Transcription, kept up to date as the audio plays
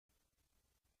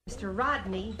Mr.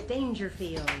 Rodney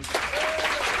Dangerfield.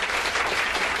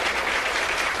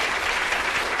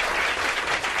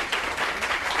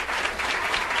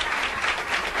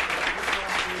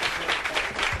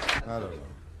 I don't know.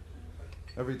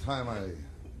 Every time I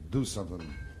do something,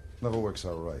 it never works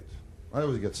out right. I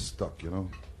always get stuck, you know.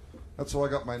 That's how I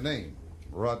got my name,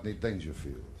 Rodney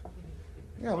Dangerfield.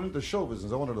 Yeah, I went into show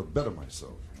business. I wanted to better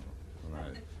myself. You know?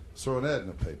 And I saw an ad in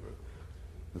the paper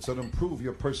that said, improve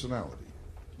your personality.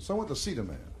 So I went to see the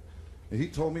man. And he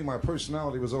told me my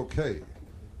personality was okay,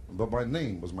 but my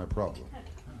name was my problem.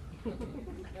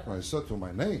 And I said to him,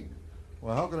 my name?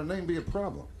 Well, how can a name be a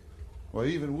problem? Well,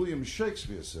 even William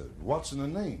Shakespeare said, what's in a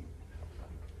name?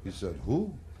 He said,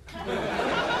 who?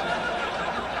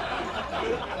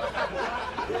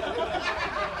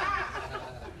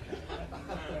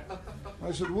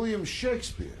 I said, William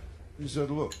Shakespeare. He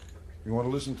said, look, you want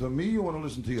to listen to me, you want to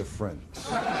listen to your friends?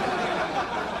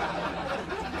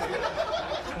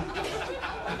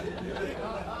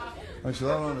 I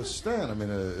said, I don't understand. I mean,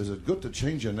 is it good to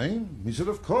change your name? He said,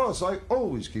 of course, I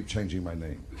always keep changing my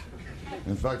name.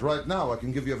 In fact, right now, I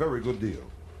can give you a very good deal.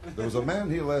 There was a man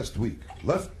here last week,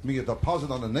 left me a deposit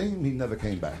on a name, he never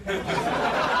came back.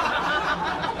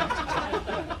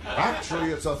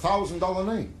 Actually, it's a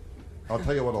 $1,000 name. I'll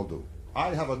tell you what I'll do.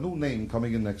 I have a new name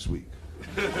coming in next week.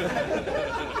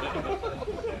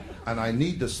 And I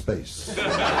need the space.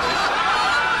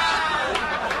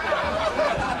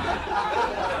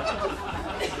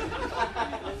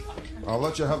 I'll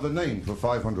let you have the name for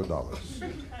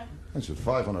 $500. I said,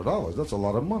 $500? That's a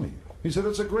lot of money. He said,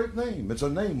 it's a great name. It's a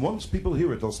name. Once people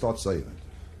hear it, they'll start saying it.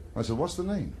 I said, what's the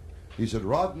name? He said,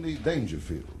 Rodney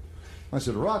Dangerfield. I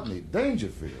said, Rodney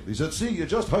Dangerfield? He said, see, you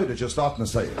just heard it. You're starting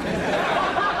to say it.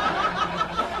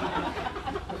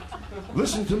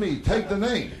 Listen to me. Take the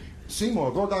name.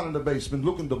 Seymour, go down in the basement,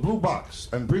 look in the blue box,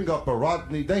 and bring up a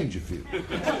Rodney Dangerfield. I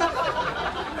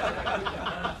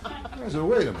said,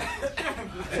 wait a minute.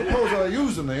 Suppose I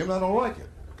use the name and I don't like it.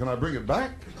 Can I bring it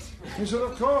back? He said,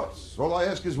 of course. All I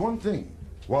ask is one thing.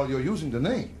 While you're using the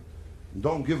name,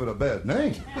 don't give it a bad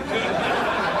name.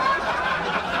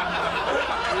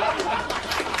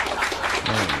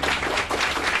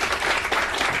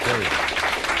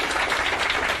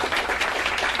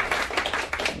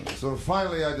 So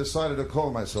finally I decided to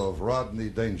call myself Rodney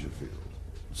Dangerfield.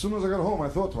 As soon as I got home, I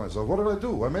thought to myself, what did I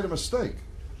do? I made a mistake.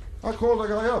 I called the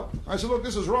guy up. I said, look,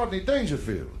 this is Rodney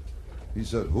Dangerfield. He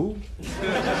said, who?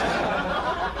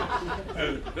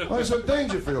 I said,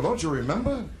 Dangerfield, don't you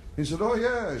remember? He said, oh,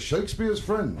 yeah, Shakespeare's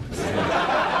friend.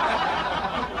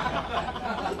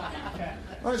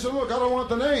 I said, look, I don't want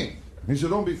the name. He said,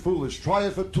 don't be foolish. Try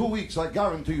it for 2 weeks. I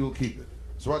guarantee you'll keep it.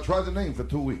 So I tried the name for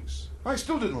 2 weeks. I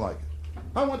still didn't like it.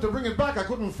 I went to bring it back. I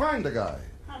couldn't find the guy.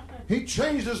 He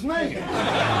changed his name.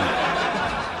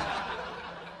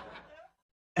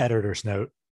 Editor's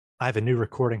note. I have a new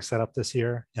recording set up this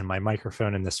year, and my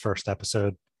microphone in this first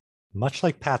episode, much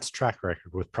like Pat's track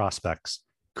record with prospects,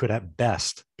 could at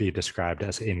best be described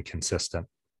as inconsistent.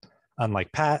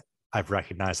 Unlike Pat, I've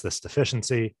recognized this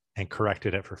deficiency and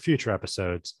corrected it for future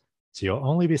episodes, so you'll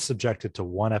only be subjected to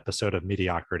 1 episode of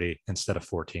mediocrity instead of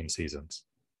 14 seasons.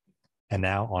 And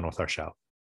now, on with our show.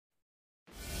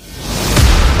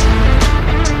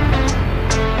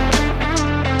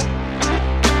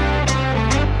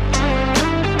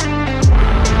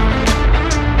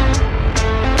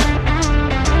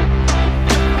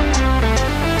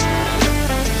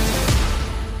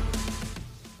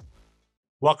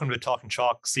 Welcome to Talking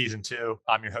Chalk Season 2.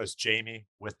 I'm your host, Jamie.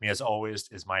 With me, as always,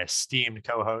 is my esteemed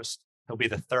co-host. He'll be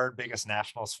the 3rd biggest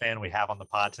Nationals fan we have on the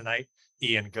pod tonight,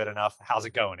 Ian Goodenough. How's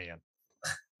it going, Ian?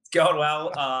 It's going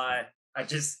well. I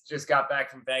just got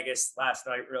back from Vegas last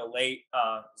night real late. It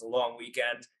was a long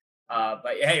weekend.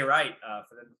 But yeah, you're right.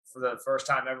 For the first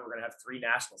time ever, we're going to have 3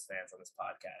 Nationals fans on this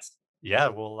podcast. Yeah,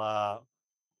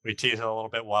 we tease it a little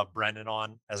bit. We'll have Brendan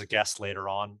on as a guest later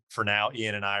on. For now,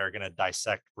 Ian and I are going to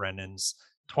dissect Brendan's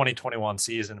 2021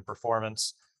 season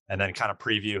performance and then kind of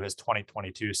preview his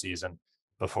 2022 season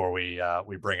before we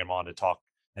bring him on to talk.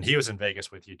 And he was in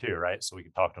Vegas with you too, right? So we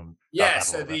could talk to him. Yeah.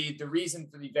 So the reason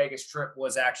for the Vegas trip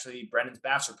was actually Brendan's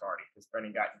bachelor party, because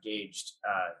Brendan got engaged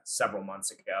several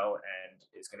months ago and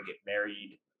is going to get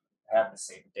married. I have the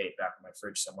same date back in my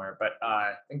fridge somewhere, but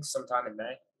I think sometime in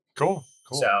May. Cool.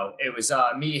 So it was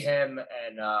me, him,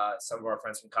 and some of our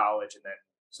friends from college, and then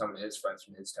some of his friends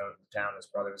from his town. His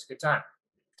brother. It was a good time.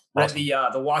 Awesome.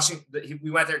 The Washington,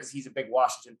 we went there because he's a big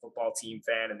Washington football team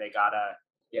fan, and they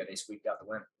squeaked out the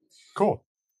win. Cool.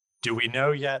 Do we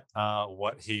know yet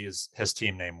what his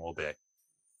team name will be?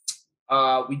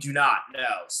 We do not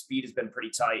know. Speed has been pretty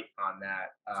tight on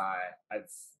that.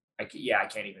 I I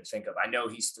can't even think of. I know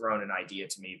he's thrown an idea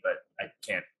to me, but I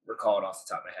can't recall it off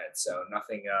the top of my head. So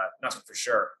nothing for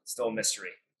sure. Still a mystery.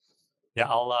 Yeah,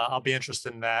 I'll be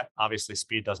interested in that. Obviously,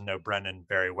 Speed doesn't know Brendan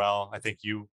very well. I think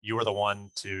you were the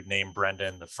one to name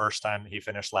Brendan the first time he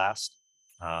finished last.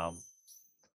 Um,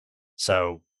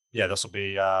 so yeah, this will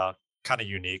be kind of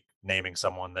unique, naming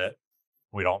someone that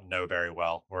we don't know very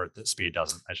well, or that Speed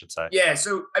doesn't, I should say. Yeah.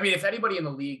 So, I mean, if anybody in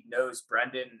the league knows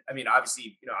Brendan, I mean,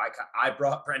 obviously, I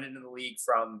brought Brendan in the league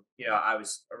from, I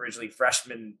was originally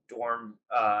freshman dorm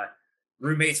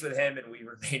roommates with him, and we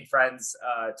remained friends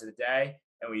to the day.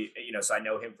 And we, so I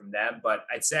know him from them. But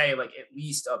I'd say, like, at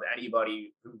least of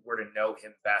anybody who were to know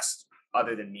him best,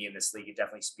 other than me in this league, it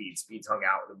definitely Speed. Speed's hung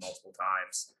out with him multiple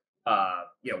times.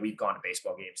 We've gone to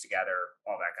baseball games together,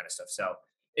 all that kind of stuff. So,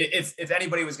 if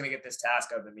anybody was going to get this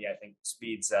task other than me, I think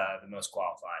Speed's the most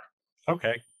qualified.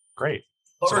 Okay, great.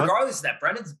 But so regardless of that,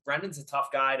 Brendan's a tough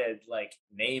guy to like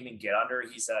name and get under.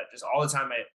 He's just all the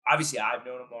time. Obviously, I've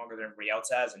known him longer than everybody else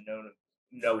has, and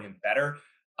know him better.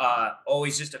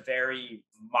 Always just a very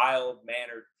mild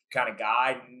mannered kind of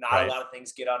guy. Not a lot of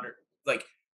things get under. Like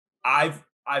I've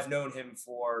known him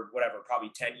for whatever,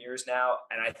 probably 10 years now,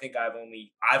 and I think I've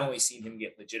only seen him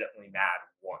get legitimately mad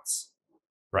once.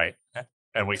 Right.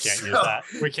 And we can't use that.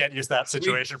 We can't use that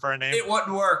situation for a name. It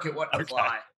wouldn't work. It wouldn't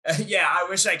apply. Yeah, I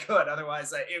wish I could.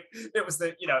 Otherwise, it was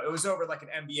it was over like an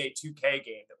NBA 2K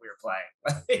game that we were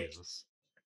playing. Jesus.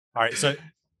 All right. So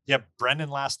yeah, Brendan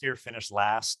last year finished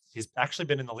last. He's actually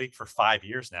been in the league for 5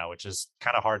 years now, which is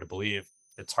kind of hard to believe.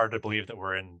 It's hard to believe that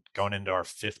we're going into our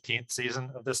 15th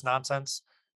season of this nonsense.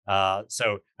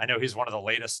 So I know he's one of the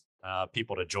latest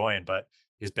people to join, but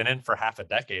he's been in for half a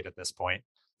decade at this point.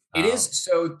 It is.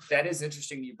 So that is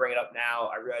interesting. You bring it up now.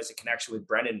 I realize a connection with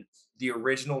Brendan. The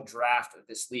original draft of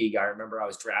this league, I remember I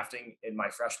was drafting in my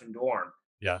freshman dorm.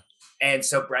 Yeah. And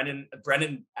so Brendan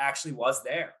actually was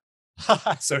there.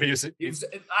 So he was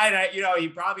I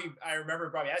remember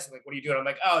probably asking, like, what are you doing? I'm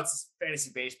like, oh, it's this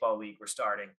fantasy baseball league we're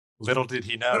starting. Little did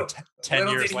he know, 10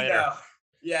 years later.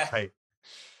 Yeah. Right.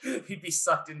 He'd be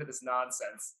sucked into this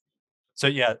nonsense. So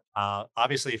yeah,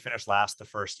 obviously he finished last the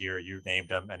first year you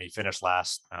named him, and he finished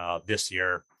last this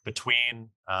year. Between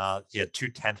he had 2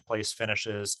 10th place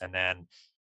finishes and then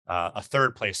a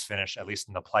 3rd place finish, at least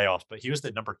in the playoffs. But he was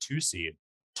the number 2 seed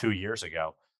 2 years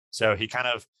ago, so he kind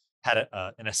of had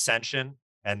an ascension.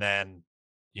 And then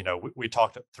we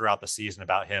talked throughout the season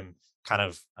about him kind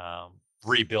of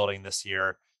rebuilding this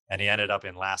year, and he ended up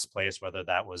in last place. Whether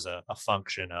that was a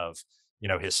function of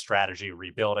his strategy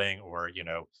rebuilding or,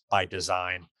 by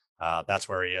design, that's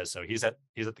where he is. So he's at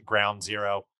the ground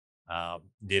zero,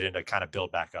 needing to kind of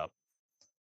build back up.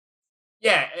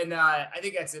 Yeah. And I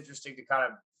think that's interesting to kind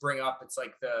of bring up. It's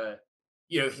like the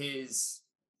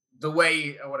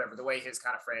way his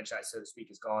kind of franchise, so to speak,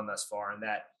 has gone thus far, and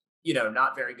that,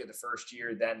 not very good the first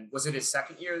year. Then was it his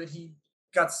second year that he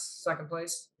got 2nd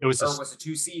place? Was a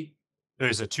 2 seed? It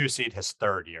was a 2 seed his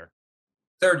 3rd year.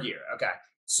 3rd year. Okay.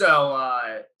 So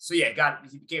yeah,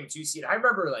 he became a 2 seed. I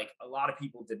remember like a lot of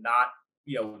people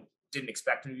didn't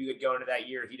expect him to be good going into that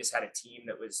year. He just had a team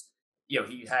that was,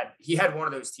 he had one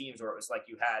of those teams where it was like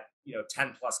you had,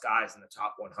 10 plus guys in the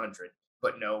top 100,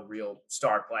 but no real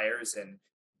star players. And,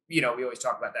 we always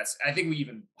talk about that. I think we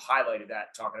even highlighted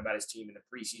that talking about his team in the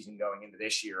preseason going into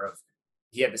this year. Of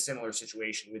he had the similar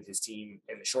situation with his team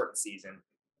in the shortened season,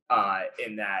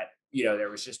 in that, there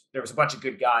was a bunch of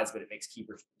good guys, but it makes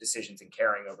keeper decisions and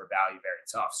carrying over value very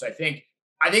tough. So I think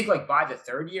like by the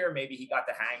 3rd year, maybe he got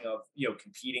the hang of,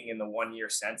 competing in the 1 year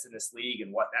sense in this league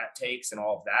and what that takes and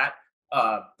all of that.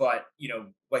 But,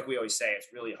 like we always say, it's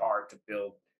really hard to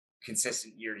build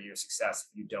consistent year-to-year success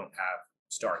if you don't have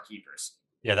star keepers.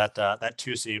 Yeah, that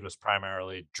 2 seed was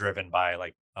primarily driven by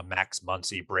like a Max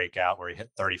Muncy breakout where he hit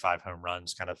 35 home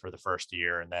runs kind of for the first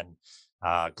year. And then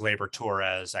Gleyber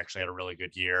Torres actually had a really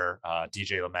good year.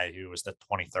 DJ LeMahieu was the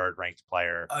 23rd ranked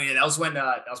player. Oh yeah, that was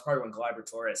probably when Gleyber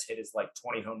Torres hit his like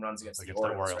 20 home runs against the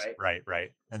Orioles, right?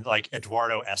 Right. And like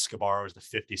Eduardo Escobar was the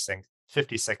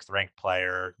 56th ranked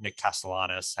player. Nick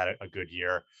Castellanos had a good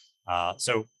year.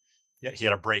 So yeah, he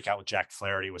had a breakout with Jack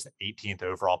Flaherty, was the 18th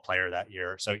overall player that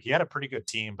year. So he had a pretty good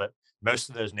team, but most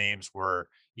of those names were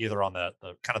either on the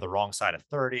kind of the wrong side of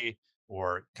 30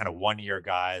 or kind of 1 year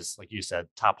guys, like you said,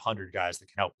 top 100 guys that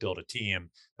can help build a team,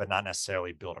 but not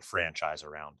necessarily build a franchise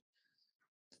around.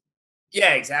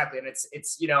 Yeah, exactly. And it's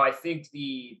I think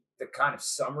the kind of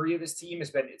summary of this team has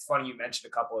been, it's funny you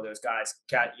mentioned a couple of those guys.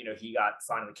 He got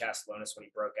finally Castellanos when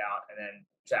he broke out, and then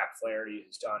Jack Flaherty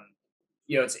has done,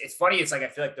 it's funny. It's like, I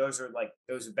feel like those have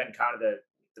been kind of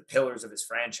the pillars of his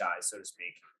franchise, so to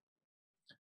speak.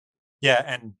 Yeah.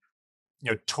 And,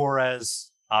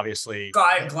 Torres, obviously.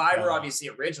 Gleiber, obviously,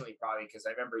 originally probably because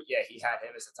I remember, he had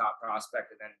him as a top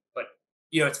prospect, and then, but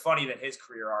it's funny that his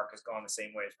career arc has gone the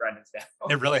same way as Brendan's now.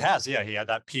 It really has. Yeah, he had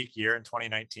that peak year in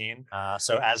 2019.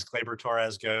 So as Gleyber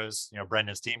Torres goes,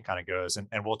 Brendan's team kind of goes,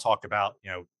 and we'll talk about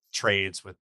trades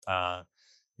with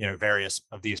various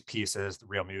of these pieces, the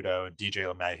Real Muto and DJ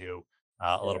LeMahieu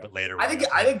a little bit later. I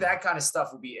think that kind of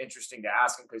stuff would be interesting to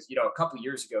ask him because a couple of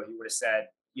years ago he would have said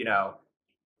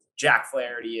Jack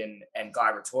Flaherty and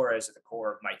Gleyber Torres are the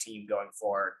core of my team going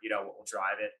forward. What will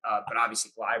drive it. But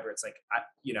obviously Gleyber, it's like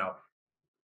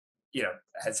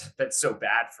has been so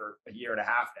bad for a year and a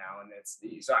half now,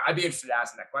 and so I'd be interested in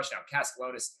asking that question. Now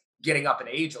Castellanos getting up in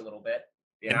age a little bit,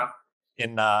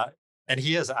 and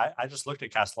he is. I just looked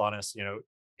at Castellanos.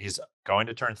 He's going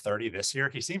to turn 30 this year.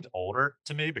 He seems older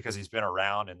to me because he's been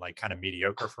around and like kind of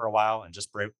mediocre for a while and just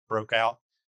broke out.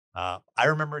 I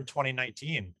remember in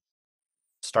 2019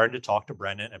 starting to talk to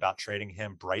Brendan about trading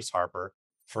him Bryce Harper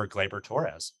for Gleyber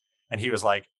Torres, and he was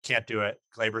like, "Can't do it.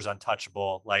 Gleyber's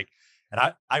untouchable."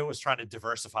 And I was trying to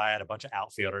diversify. I had a bunch of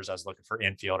outfielders. I was looking for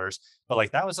infielders, but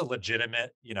that was a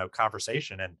legitimate,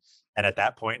 conversation. And at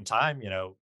that point in time,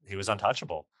 he was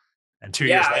untouchable. And 2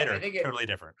 years later, totally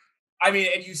different. I mean,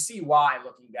 and you see why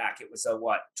looking back, it was a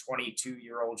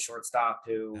 22-year-old shortstop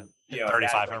who, hit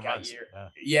 35 home runs.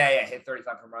 Hit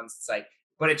 35 home runs. It's like,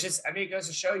 but it goes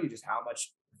to show you just how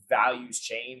much values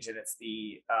change. And it's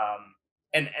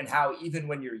and how even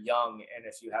when you're young and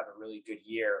if you have a really good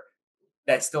year,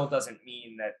 that still doesn't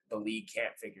mean that the league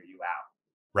can't figure you out.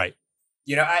 Right.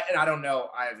 I don't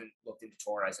know. I haven't looked into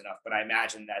Torres enough, but I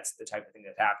imagine that's the type of thing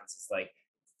that happens. It's like,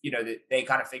 they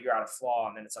kind of figure out a flaw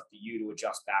and then it's up to you to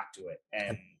adjust back to it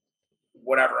and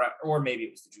whatever, or maybe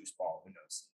it was the juice ball. Who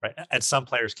knows? Right. And some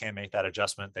players can't make that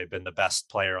adjustment. They've been the best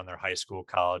player on their high school,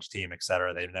 college team, et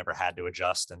cetera. They've never had to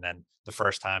adjust. And then the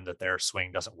first time that their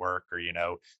swing doesn't work or,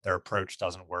 their approach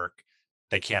doesn't work,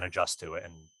 they can't adjust to it.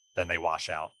 And then they wash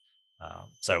out.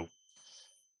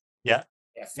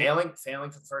 Failing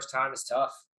for the first time is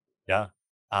tough. Yeah.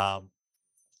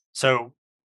 So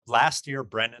last year,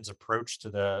 Brendan's approach to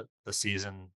the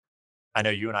season, I know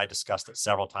you and I discussed it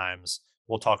several times.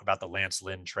 We'll talk about the Lance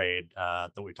Lynn trade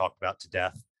that we talked about to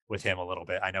death with him a little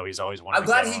bit. I know he's always wanted. I'm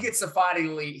glad he gets to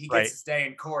stay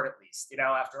in court at least,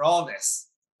 after all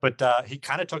this. But he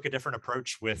kind of took a different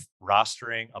approach with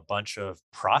rostering a bunch of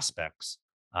prospects,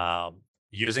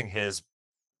 using his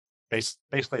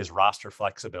basically his roster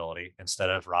flexibility instead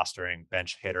of rostering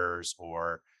bench hitters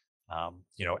or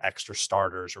extra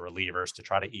starters or relievers to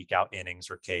try to eke out innings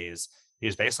or Ks. He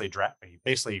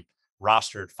basically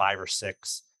rostered 5 or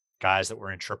 6 guys that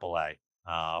were in AAA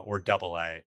or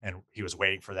AA, and he was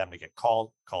waiting for them to get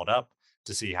called up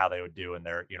to see how they would do in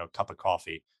their cup of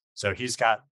coffee. So he's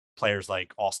got players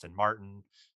like Austin Martin,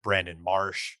 Brandon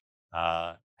Marsh,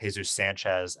 Jesus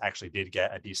Sanchez actually did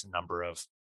get a decent number of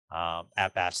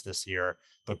at bats this year,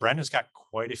 but Brendan's got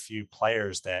quite a few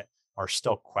players that are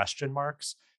still question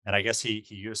marks. And I guess he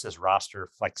used his roster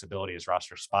flexibility, his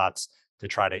roster spots to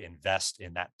try to invest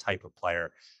in that type of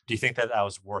player. Do you think that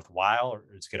was worthwhile or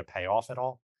it's going to pay off at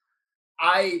all?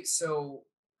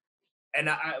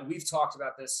 We've talked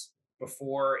about this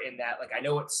before in that, I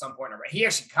know at some point, he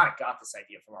actually kind of got this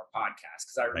idea from our podcast.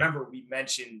 Cause I remember we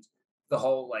mentioned the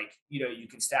whole, you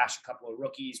can stash a couple of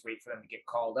rookies, wait for them to get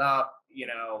called up.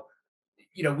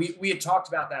 We had talked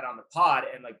about that on the pod,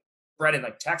 and Brendan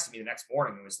texted me the next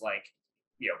morning and was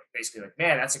basically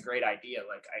man, that's a great idea.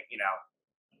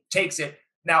 Takes it.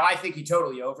 Now I think he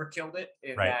totally overkilled it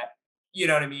in that, you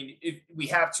know what I mean? If we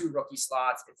have 2 rookie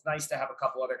slots, it's nice to have a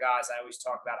couple other guys. I always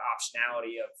talk about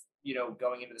optionality of,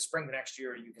 going into the spring of next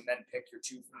year, you can then pick your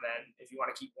 2 from then. If you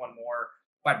want to keep one more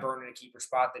by burning a keeper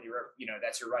spot, then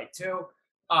that's your right too.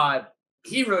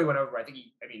 He really went over.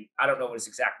 I don't know what his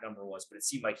exact number was, but it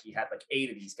seemed like he had 8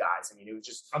 of these guys. It was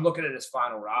just, I'm looking at his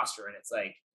final roster and it's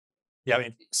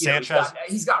Sanchez.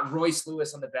 He's got Royce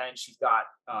Lewis on the bench. He's got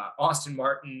Austin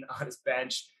Martin on his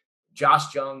bench.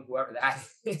 Josh Jung, whoever that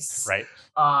is. Right.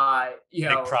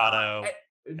 Nick Prado.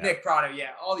 Nick Prado. Yeah.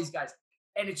 All these guys.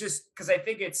 And it's just because I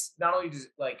think it's not only just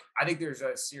I think there's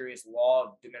a serious law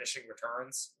of diminishing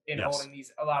returns in holding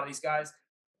a lot of these guys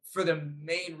for the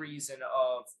main reason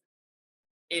of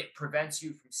it prevents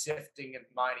you from sifting and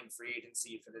mining free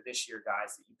agency for the this year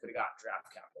guys that you could have got draft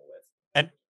capital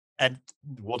with. And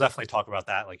we'll definitely talk about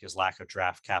that, his lack of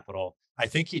draft capital. I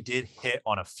think he did hit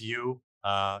on a few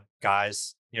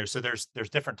guys, so there's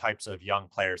different types of young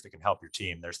players that can help your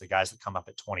team. There's the guys that come up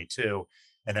at 22,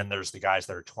 and then there's the guys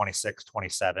that are 26,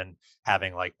 27,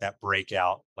 having that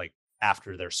breakout,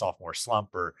 after their sophomore slump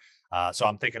or, so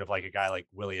I'm thinking of a guy like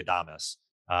Willy Adames,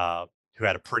 who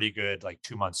had a pretty good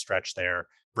 2-month stretch there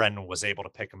Brendan was able to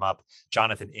pick him up.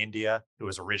 Jonathan India, who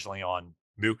was originally on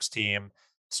Mook's team,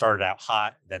 started out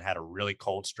hot, then had a really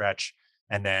cold stretch,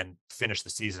 and then finished the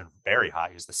season very high.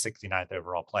 He was the 69th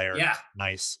overall player. Yeah.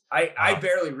 Nice. I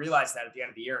barely realized that at the end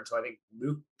of the year until I think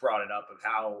Mook brought it up of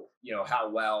how, how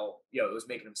well, it was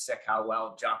making him sick, how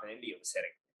well Jonathan India was hitting.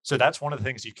 So that's one of the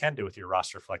things you can do with your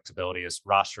roster flexibility is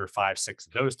roster 5, 6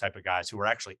 of those type of guys who are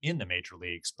actually in the major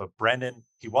leagues. But Brendan,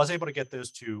 he was able to get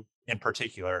those two in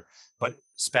particular, but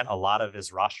spent a lot of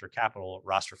his roster capital,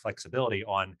 roster flexibility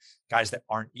on guys that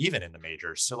aren't even in the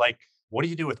majors. So like, what do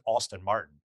you do with Austin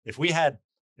Martin? If we had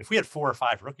 4 or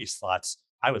 5 rookie slots,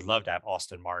 I would love to have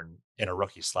Austin Martin in a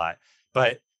rookie slot,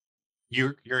 but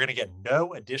you're going to get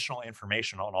no additional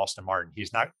information on Austin Martin.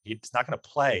 He's not going to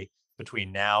play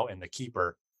between now and the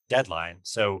keeper deadline.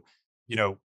 So,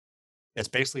 it's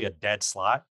basically a dead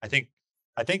slot. I think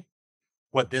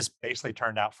what this basically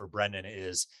turned out for Brendan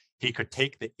is he could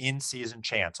take the in-season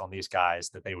chance on these guys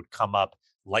that they would come up,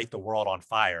 light the world on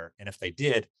fire. And if they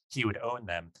did, he would own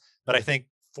them. But I think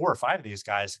 4 or 5 of these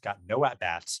guys got no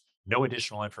at-bats, no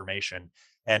additional information.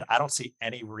 And I don't see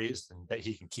any reason that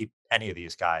he can keep any of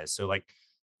these guys. So I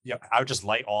would just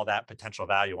light all that potential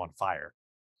value on fire.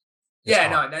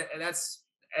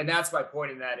 And that's my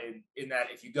point in that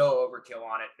if you go overkill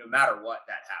on it, no matter what,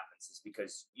 that happens is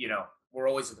because, we're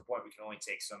always at the point we can only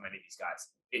take so many of these guys.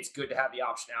 It's good to have the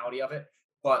optionality of it.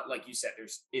 But like you said,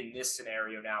 there's in this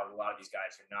scenario now, a lot of these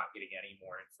guys are not getting any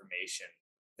more information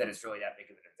that is really that big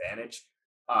of an advantage.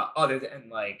 Other than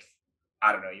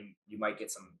I don't know, you might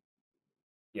get some,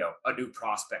 a new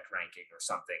prospect ranking or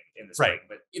something in the spring,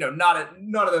 but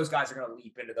none of those guys are going to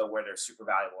leap into where they're super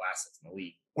valuable assets in the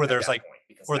league. Or there's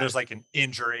an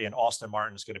injury and Austin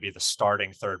Martin's going to be the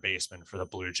starting third baseman for the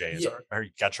Blue Jays or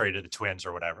he got traded to the Twins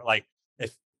or whatever. Like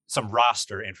if some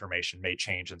roster information may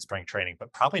change in spring training,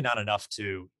 but probably not enough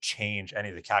to change any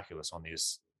of the calculus on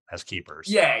these as keepers.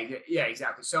 Yeah,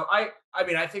 exactly. So I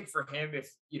mean, I think for him,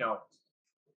 if,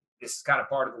 this is kind of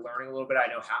part of the learning a little bit. I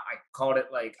know how I called it.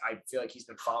 I feel like he's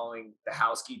been following the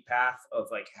Housekeep path of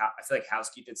how I feel like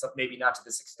Housekeep did something, maybe not to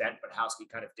this extent, but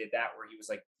Housekeep kind of did that where he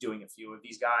was doing a few of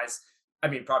these guys. I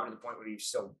mean, probably to the point where he's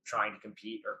still trying to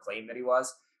compete or claim that he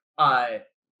was. But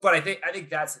I think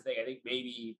that's the thing. I think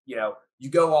maybe, you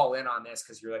go all in on this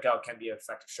because you're like, oh, it can be an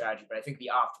effective strategy. But I think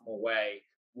the optimal way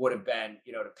would have been,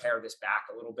 to pare this back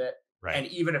a little bit. Right. And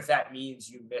even if that means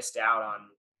you missed out on,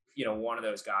 one of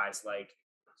those guys,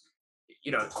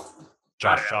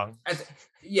 Josh Jung.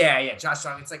 Josh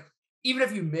Jung. It's even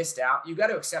if you missed out, you got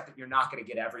to accept that you're not going to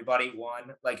get everybody and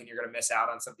you're going to miss out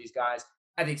on some of these guys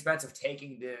at the expense of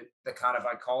taking the kind of,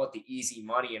 I call it the easy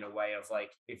money in a way of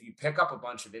if you pick up a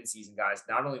bunch of in-season guys,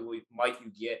 not only might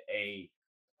you get a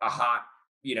hot,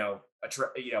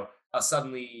 a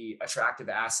suddenly attractive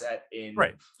asset in,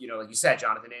 right. Like you said,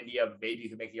 Jonathan India, maybe you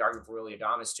could make the argument for Willie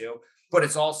Adames too, but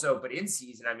it's also, but in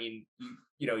season, I mean,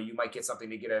 you might get something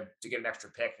to get an extra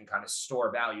pick and kind of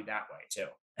store value that way too.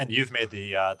 And you've made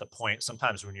the point,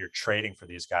 sometimes when you're trading for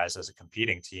these guys as a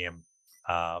competing team,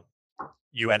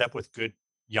 you end up with good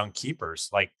young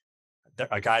keepers.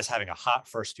 A guy's having a hot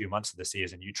first few months of the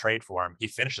season, you trade for him, he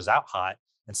finishes out hot,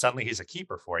 and suddenly he's a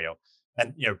keeper for you.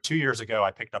 And 2 years ago,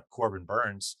 I picked up Corbin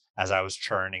Burns as I was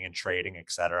churning and trading, et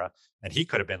cetera. And he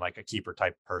could have been a keeper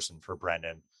type person for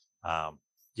Brendan.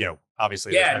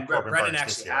 Obviously, and Brendan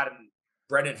actually had him.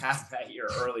 Brendan had that year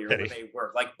earlier when they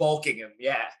were bulking him.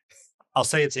 Yeah. I'll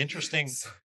say it's interesting.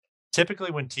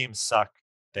 Typically when teams suck,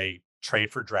 they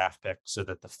trade for draft picks so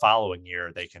that the following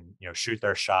year they can, shoot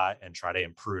their shot and try to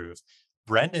improve.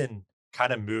 Brendan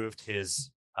kind of moved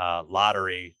his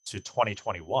lottery to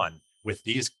 2021 with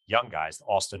these young guys, the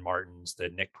Austin Martins, the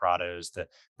Nick Prados, the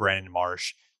Brandon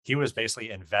Marsh. He was basically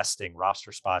investing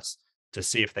roster spots to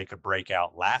see if they could break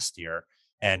out last year.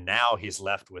 And now he's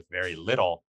left with very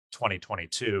little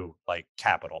 2022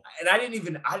 capital. And I didn't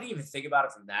even think about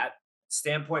it from that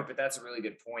standpoint, but that's a really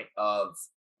good point of,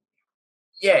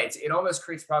 it almost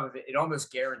creates it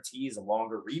almost guarantees a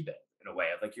longer rebuild in a way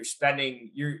of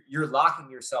you're locking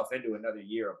yourself into another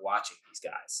year of watching these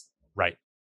guys. Right.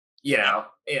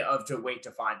 To wait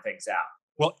to find things out.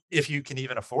 Well, if you can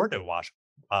even afford to watch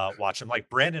him,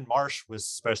 Brandon Marsh was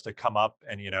supposed to come up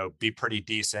and, be pretty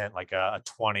decent, a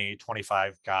 20,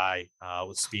 25 guy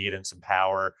with speed and some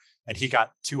power. And he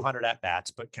got 200 at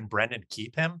bats, but can Brendan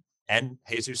keep him and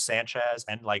Jesus Sanchez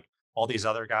and all these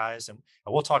other guys? And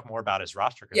we'll talk more about his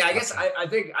roster. Yeah, I guess I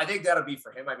think that'll be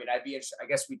for him. I mean, I'd be interested. I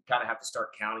guess we'd kind of have to start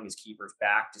counting his keepers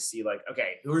back to see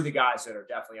okay, who are the guys that are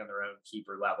definitely on their own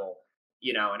keeper level,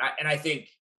 and I think,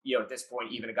 at this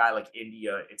point, even a guy like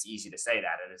India, it's easy to say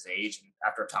that at his age and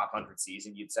after a top 100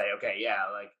 season, you'd say, okay, yeah,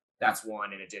 That's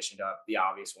one in addition to the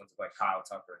obvious ones like Kyle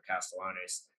Tucker and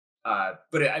Castellanos.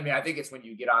 But I mean, I think it's when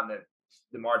you get on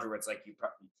the margin where it's like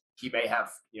he may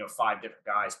have 5 different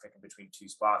guys picking between 2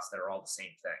 spots that are all the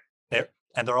same thing.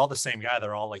 They're all the same guy.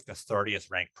 They're all like the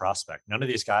 30th ranked prospect. None of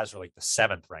these guys are like the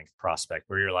 7th ranked prospect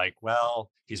where you're like,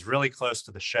 well, he's really close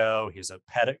to the show. He's a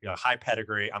high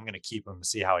pedigree. I'm going to keep him and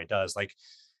see how he does. Like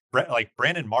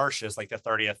Brandon Marsh is like the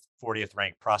 30th, 40th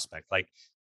ranked prospect. Like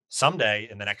someday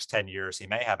in the next 10 years, he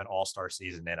may have an all-star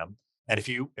season in him. And if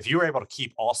you were able to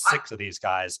keep all 6 of these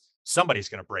guys, somebody's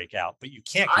going to break out, but you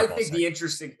can't. I think the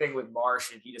interesting thing with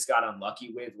Marsh, and he just got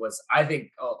unlucky with, was I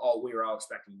think we were all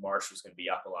expecting Marsh was going to be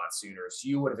up a lot sooner. So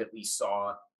you would have at least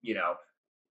saw, I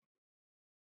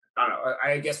don't know.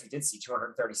 I guess we did see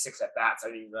 236 at bats. I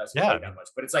didn't even realize that much,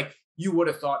 but it's like you would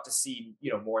have thought to see,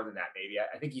 more than that. Maybe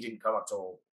I think he didn't come up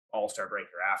till All-Star break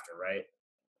or after, right?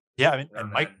 Yeah, I mean,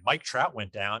 and Mike Trout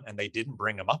went down, and they didn't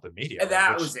bring him up immediately. And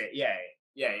that was it. Yeah,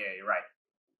 you're right.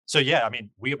 So, yeah, I mean,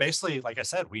 we basically, like I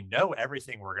said, we know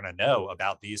everything we're going to know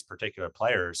about these particular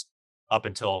players up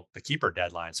until the keeper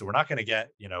deadline. So we're not going to get,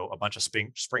 a bunch of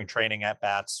spring training at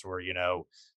bats or,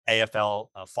 AFL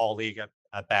fall league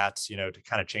at bats, to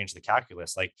kind of change the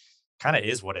calculus. Like, kind of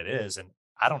is what it is. And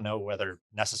I don't know whether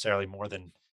necessarily more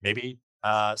than maybe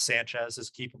Sanchez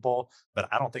is keepable, but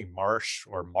I don't think Marsh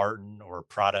or Martin or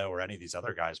Prado or any of these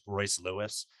other guys, Royce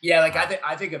Lewis. Yeah, like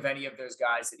I think of any of those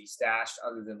guys that he stashed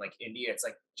other than like India, it's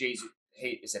like Jesus.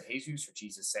 Hey, is it Jesus or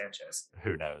Jesus Sanchez?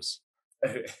 Who knows?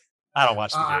 I don't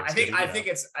watch the games.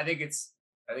 I think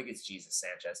it's Jesus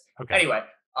Sanchez. Okay. Anyway,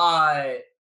 I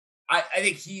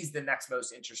think he's the next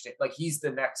most interesting. Like he's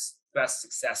the next best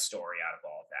success story out of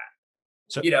all of that.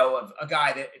 So, of a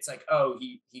guy that it's like, oh,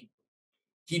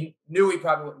 he knew he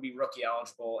probably wouldn't be rookie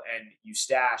eligible, and you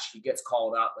stash, he gets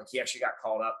called up. Like he actually got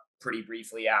called up pretty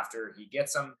briefly after he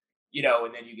gets him,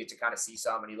 and then you get to kind of see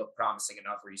some, and he looked promising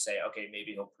enough where you say, okay,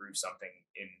 maybe he'll prove something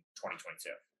in 2022.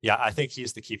 Yeah, I think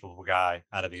he's the keepable guy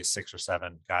out of these 6 or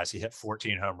 7 guys. He hit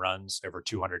 14 home runs over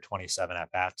 227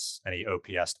 at bats, and he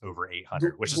OPS'd over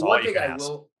 800, which is all you can ask.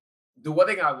 The one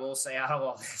thing I will say out of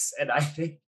all this, and I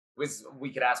think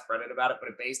we could ask Brendan about it, but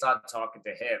based on talking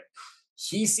to him,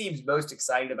 he seems most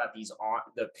excited about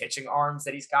the pitching arms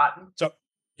that he's gotten. So,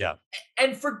 yeah,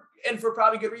 and for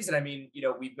probably good reason. I mean,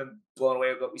 we've been blown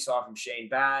away with what we saw from Shane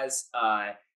Baz.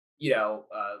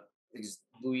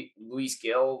 Luis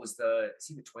Gil was the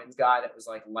Twins guy that was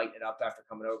like lighting it up after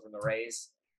coming over from the Rays.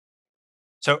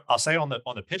 So I'll say on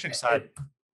the pitching side,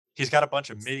 he's got a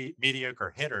bunch of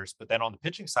mediocre hitters, but then on the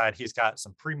pitching side, he's got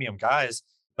some premium guys.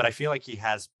 But I feel like he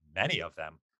has many of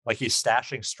them. Like he's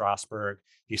stashing Strasburg,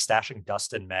 he's stashing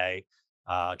Dustin May.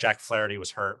 Jack Flaherty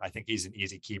was hurt. I think he's an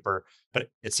easy keeper, but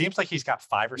it seems like he's got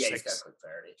 5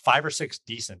 or 6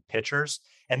 decent pitchers.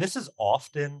 And this is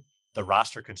often the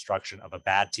roster construction of a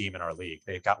bad team in our league.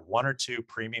 They've got 1 or 2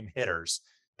 premium hitters.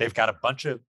 They've got a bunch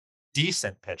of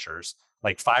decent pitchers,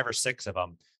 like 5 or 6 of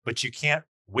them, but you can't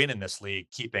win in this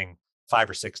league keeping 5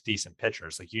 or 6 decent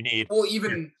pitchers. Like you need,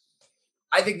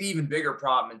 I think the even bigger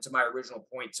problem, and to my original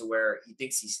point to where he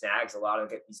thinks he snags a lot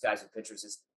of these guys with pitchers,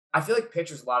 is I feel like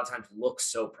pitchers a lot of times look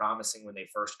so promising when they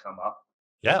first come up.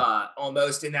 Yeah.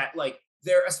 Almost in that, like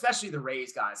they're, especially the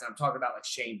Rays guys. And I'm talking about like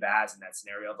Shane Baz in that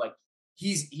scenario of like,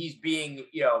 he's being,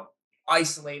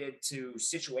 isolated to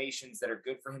situations that are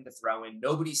good for him to throw in.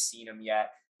 Nobody's seen him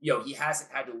yet. He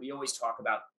hasn't had to, we always talk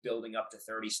about building up to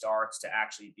 30 starts to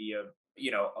actually be a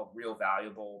real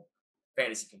valuable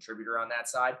fantasy contributor on that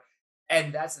side.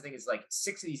 And that's the thing is like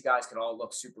 6 of these guys can all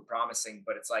look super promising,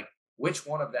 but it's like, which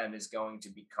one of them is going to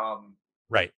become,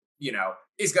 right,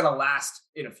 is going to last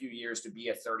in a few years to be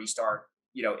a 30-start,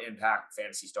 impact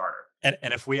fantasy starter. And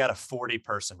if we had a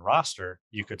 40-person roster,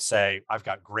 you could say, I've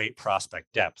got great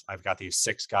prospect depth. I've got these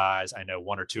 6 guys. I know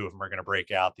 1 or 2 of them are going to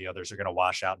break out. The others are going to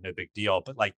wash out. No big deal.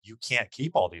 But like, you can't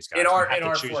keep all these guys. In our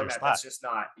format, that's just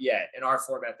not, in our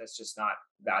format, that's just not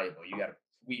valuable. You got to,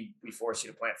 we force you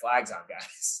to plant flags on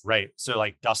guys. Right. So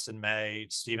like Dustin May,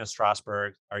 Steven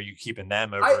Strasburg, are you keeping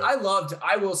them over?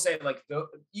 I will say like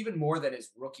even more than his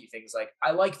rookie things, like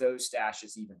I like those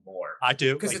stashes even more. I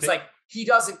do. Because it's like he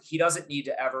doesn't need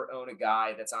to ever own a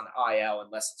guy that's on IL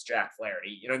unless it's Jack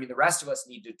Flaherty. You know what I mean? The rest of us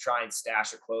need to try and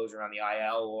stash a closer on the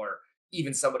IL or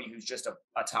even somebody who's just a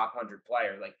top 100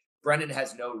 player. Like Brendan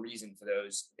has no reason for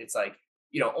those. It's like,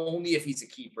 only if he's a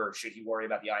keeper should he worry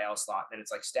about the IL slot. Then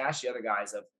it's like stash the other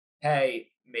guys of, hey,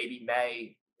 maybe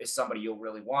May is somebody you'll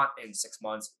really want in 6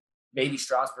 months. Maybe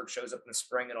Strasburg shows up in the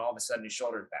spring and all of a sudden his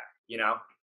shoulder's back,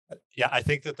 Yeah, I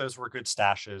think that those were good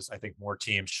stashes. I think more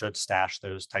teams should stash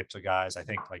those types of guys. I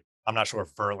think like I'm not sure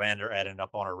if Verlander ended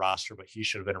up on a roster, but he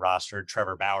should have been rostered.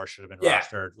 Trevor Bauer should have been Yeah.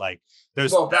 rostered. Like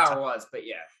those Well, Bauer was, but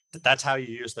yeah. That's how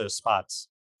you use those spots.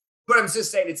 But I'm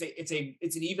just saying it's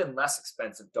an even less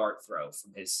expensive dart throw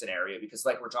from his scenario because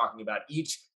like we're talking about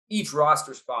each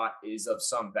roster spot is of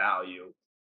some value.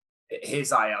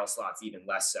 His IL slot's even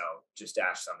less so. Just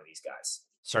dash some of these guys.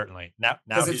 Certainly. Now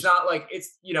because it's not like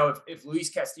it's if Luis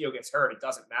Castillo gets hurt, it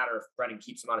doesn't matter if Brendan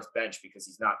keeps him on his bench because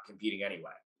he's not competing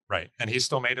anyway. Right. And he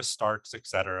still made his starts,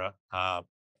 etc.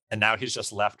 And now he's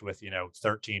just left with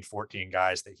 13, 14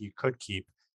 guys that he could keep,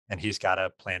 and he's got to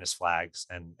plant his flags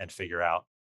and figure out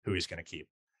who he's going to keep.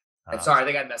 I'm sorry, I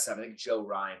think I messed up. I think Joe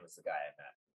Ryan was the guy I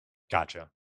met. Gotcha.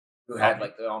 Who had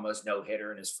like the almost no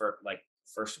hitter in his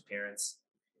first appearance.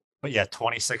 But yeah,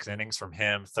 26 innings from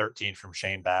him, 13 from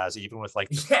Shane Baz, even with like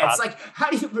it's like how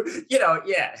do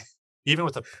you even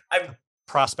with the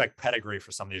prospect pedigree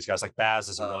for some of these guys, like Baz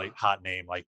is a really hot name.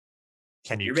 Like,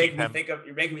 can you? You're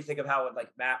making me think of how when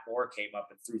like Matt Moore came up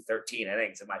and threw 13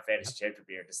 innings in my fantasy championship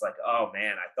year. Just like, oh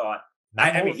man, I thought.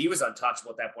 I mean, he was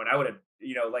untouchable at that point. I would have,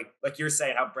 like you're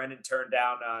saying, how Brendan turned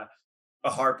down a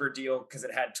Harper deal because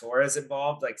it had Torres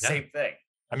involved. Like same thing.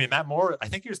 I mean, Matt Moore, I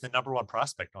think he was the number one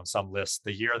prospect on some lists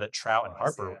the year that Trout and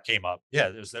Harper came up. Yeah,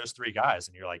 there's those three guys.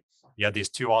 And you're like, you had these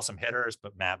two awesome hitters,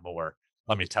 but Matt Moore,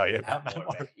 let me tell you about Matt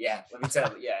Moore. Yeah, let me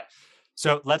tell you. Yeah.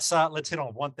 So let's hit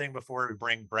on one thing before we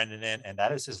bring Brendan in, and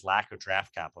that is his lack of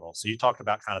draft capital. So you talked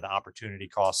about kind of the opportunity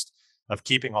cost of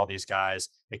keeping all these guys.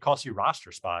 It costs you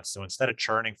roster spots. So instead of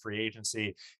churning free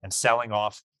agency and selling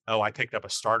off, I picked up a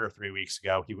starter 3 weeks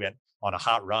ago, he went on a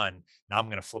hot run, now I'm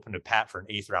going to flip him to Pat for an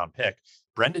 8th round pick.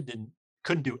 Brendan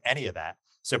couldn't do any of that.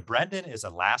 So Brendan is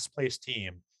a last place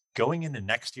team going into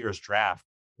next year's draft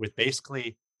with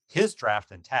basically his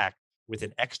draft intact with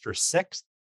an extra 6th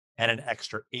and an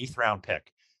extra 8th round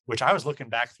pick, which I was looking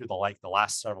back through the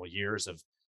last several years of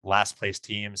last place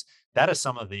teams. That is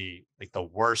some of the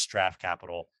worst draft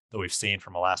capital that we've seen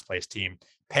from a last place team.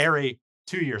 Perry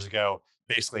 2 years ago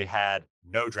basically had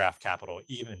no draft capital.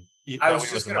 I was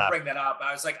just going to bring that up.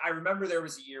 I was like, I remember there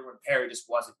was a year when Perry just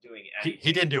wasn't doing anything.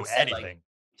 He didn't do anything.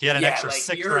 He had an extra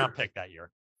 6th round pick that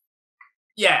year.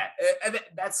 Yeah,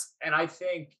 and I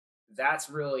think that's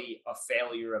really a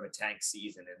failure of a tank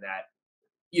season in that,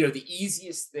 the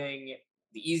easiest thing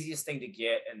to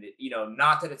get, and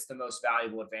not that it's the most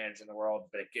valuable advantage in the world,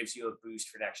 but it gives you a boost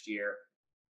for next year.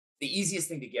 The easiest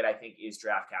thing to get, I think, is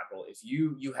draft capital. If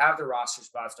you have the roster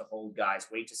spots to hold guys,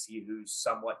 wait to see who's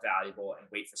somewhat valuable and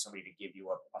wait for somebody to give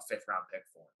you a 5th round pick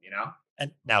for him,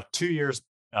 And now 3 years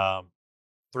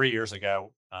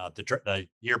ago, the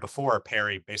year before,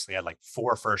 Perry basically had like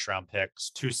 4 1st round picks,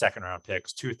 2 2nd round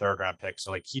picks, 2 3rd round picks. So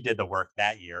like he did the work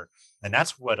that year. And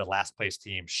that's what a last place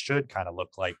team should kind of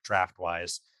look like draft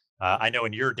wise. I know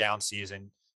in your down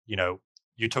season,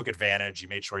 you took advantage. You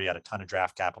made sure you had a ton of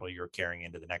draft capital you were carrying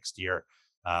into the next year.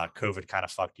 COVID kind of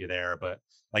fucked you there, but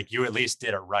like you at least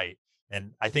did it right.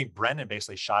 And I think Brendan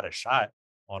basically shot a shot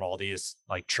on all these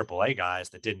like AAA guys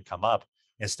that didn't come up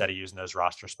instead of using those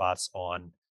roster spots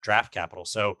on draft capital.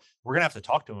 So we're going to have to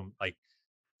talk to him. Like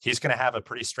he's going to have a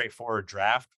pretty straightforward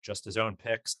draft, just his own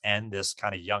picks and this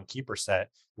kind of young keeper set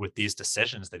with these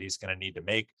decisions that he's going to need to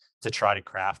make to try to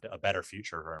craft a better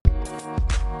future for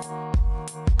him.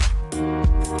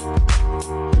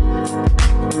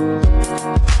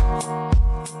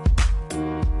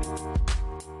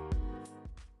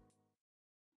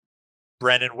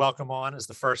 Brendan, welcome on as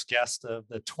the first guest of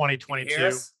the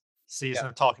 2022 season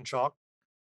of Talking Chalk.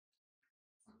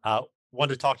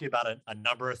 Wanted to talk to you about a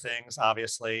number of things.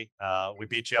 Obviously, we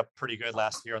beat you up pretty good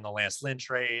last year on the Lance Lynn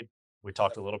trade. We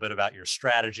talked a little bit about your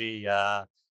strategy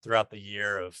throughout the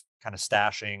year of kind of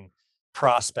stashing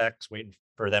prospects, waiting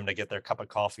for them to get their cup of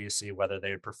coffee to see whether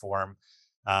they would perform.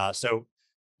 So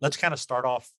let's kind of start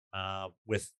off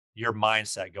with your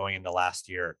mindset going into last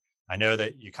year. I know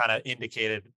that you kind of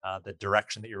indicated the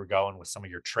direction that you were going with some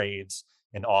of your trades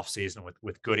in the offseason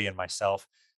with Goody and myself.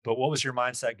 But what was your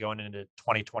mindset going into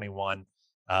 2021?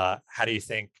 How do you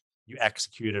think you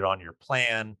executed on your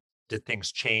plan? Did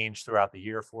things change throughout the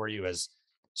year for you as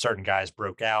certain guys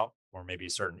broke out or maybe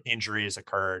certain injuries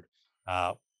occurred?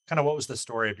 Kind of what was the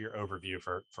story of your overview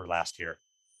for last year?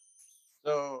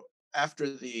 So after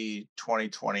the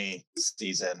 2020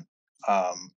 season,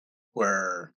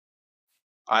 where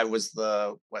I was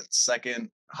the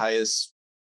second highest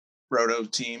roto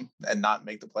team and not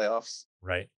make the playoffs.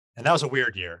 Right. And that was a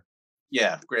weird year.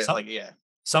 Yeah, great.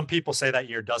 Some people say that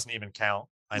year doesn't even count.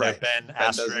 I know Right. Ben Ben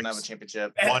doesn't have a Asterix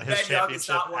championship. won his Ben Young is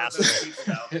championship. not one of those Asterix.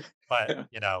 people, though. But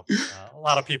a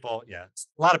lot of people, a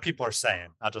lot of people are saying.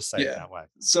 I'll just say it Yeah. that way.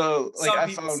 So like Some I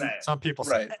people found say it. Some people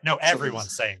Right. say no. Some people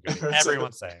Everyone's saying say- Goody.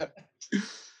 Everyone's saying.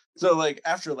 So like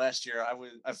after last year,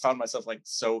 I found myself like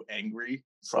so angry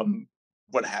from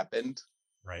what happened.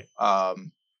 Right.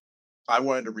 I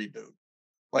wanted to reboot.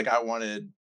 Like I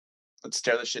wanted, let's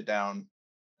tear this shit down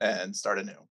and start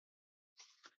anew.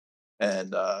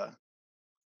 And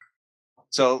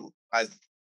so I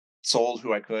sold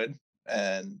who I could,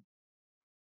 and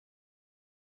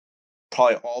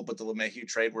probably all but the LeMahieu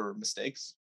trade were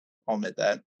mistakes. I'll admit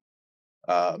that.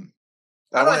 I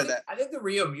think the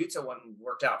Rio Muto one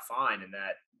worked out fine in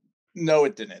that. No,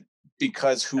 it didn't,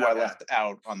 because who I Okay. left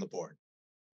out on the board.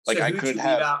 Like So I who'd could you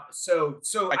have. leave out? So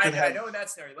I could I have- know in that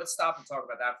scenario. Let's stop and talk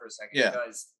about that for a second. Yeah.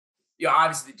 Because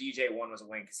obviously the DJ one was a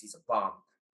win because he's a bum.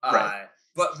 Right.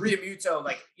 But Rio Muto,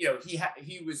 like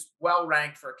he was well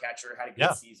ranked for a catcher, had a good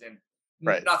Yeah. season.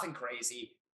 Right. Nothing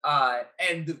crazy.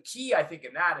 And the key, I think,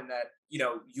 in that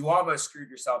you almost screwed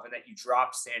yourself in that you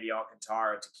dropped Sandy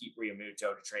Alcantara to keep Rio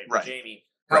Muto to trade for Right. Jamie.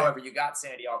 Right. However, you got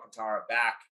Sandy Alcantara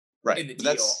back Right. in the But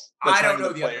deal. that's I don't not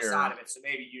know the other player- side of it, so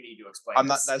maybe you need to explain. I'm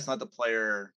not. this. That's not the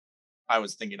player I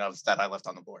was thinking of that I left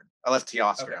on the board. I left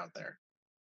Teoscar Okay. out there.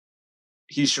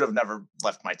 He should have never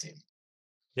left my team.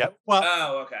 Yeah. Well,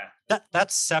 Oh, okay.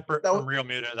 that's separate That from Rio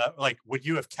Muto. That like, would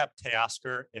you have kept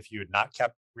Teoscar if you had not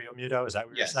kept Rio Muto? Is that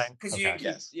what Yes. you're saying? Because Okay. you didn't keep,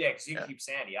 Yes. because you Yeah. didn't keep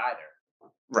Sandy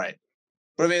either. Right.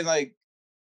 But I mean, like,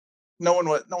 no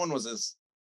one was as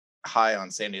high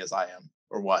on Sandy as I am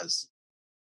or was.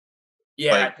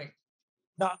 Yeah, Like- I think.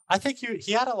 No, I think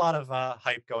he had a lot of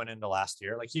hype going into last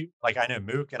year. Like I know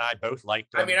Mook and I both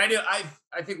liked him. I mean,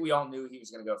 I think we all knew he was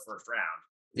going to go first round.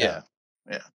 Yeah.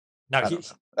 no, I don't know.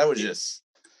 That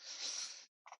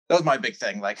was my big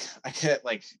thing. Like I can't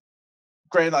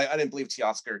granted, I didn't believe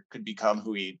Teoscar could become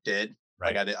who he did.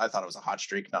 Right. Like I thought it was a hot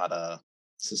streak, not a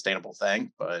sustainable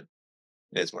thing, but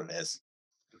it is what it is.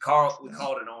 We call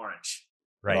it an orange.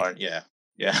 right. Yeah.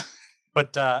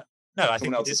 But no, I think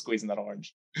Someone else is squeezing that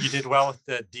orange. you did well with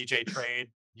the DJ trade.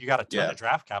 You got a ton Yeah. of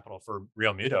draft capital for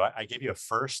Real Muto. I gave you a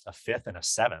first, a fifth, and a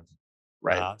seventh.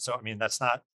 Right. So I mean, that's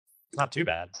not too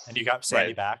bad. And you got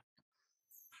Sandy Right. back.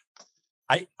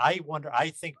 I wonder. I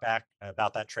think back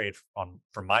about that trade from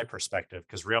my perspective,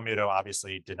 because Real Muto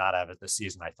obviously did not have it this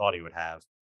season I thought he would have,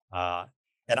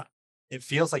 and it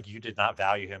feels like you did not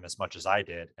value him as much as I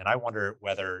did. And I wonder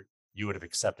whether you would have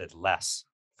accepted less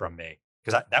from me,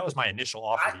 because that was my initial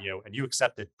offer to you, and you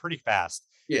accepted pretty fast.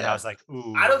 And I Yeah. was like,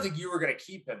 ooh. I don't think you were going to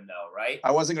keep him though, right?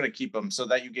 I wasn't going to keep him, so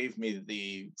that you gave me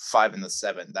the 5 and the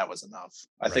 7. That was enough.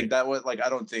 I Right. think that was I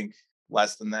don't think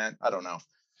less than that. I don't know.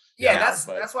 Yeah, Yeah, that's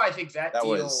but why I think that That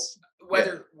deal. was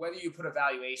Whether you put a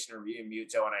valuation or Rio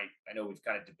Muto, and I know we've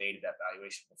kind of debated that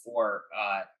valuation before,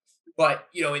 but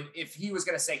if he was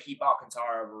going to say keep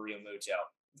Alcantara over Rio Muto,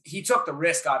 he took the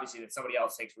risk obviously that somebody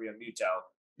else takes Rio Muto.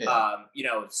 Yeah.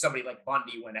 Somebody like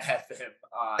Bundy went ahead of him,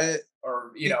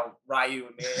 or Ryu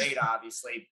and Maeda,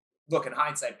 obviously. Look in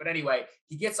hindsight, but anyway,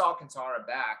 he gets Alcantara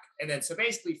back, and then so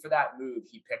basically for that move,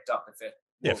 he picked up the fifth.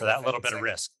 Yeah, for that fifth little and bit of sixth.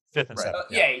 risk, fifth and Right. seventh.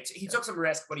 Yeah, he took some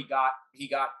risk, but he got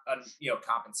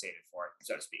compensated for it,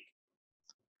 so to speak.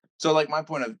 So like my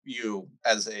point of view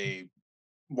as a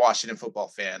Washington football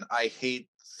fan, I hate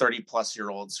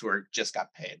 30-plus-year-olds who are just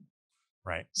got paid.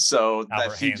 Right. So Albert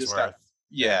that he just got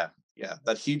Hainsworth.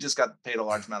 that he just got paid a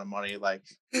large amount of money. Like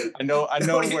I know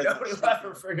Nobody where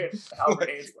ever forget Albert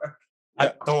Hainsworth.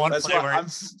 The one that's play why where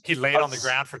he laid on the I'm-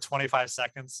 ground for 25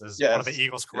 seconds as one of the Yes,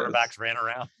 Eagles yes. quarterbacks ran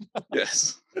around.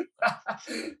 yes.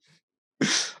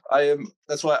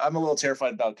 That's why I'm a little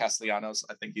terrified about Castellanos.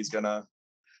 I think he's gonna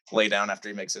lay down after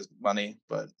he makes his money,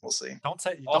 but we'll see. Don't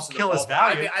Also, kill the his ballpark.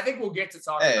 value. I think we'll get to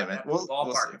talk Hey, about man, that, we'll the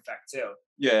ballpark see. effect too.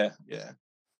 Yeah.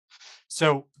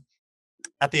 So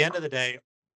at the end of the day,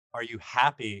 are you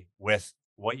happy with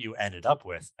what you ended up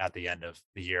with at the end of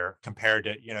the year compared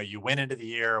to, you went into the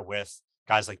year with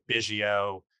guys like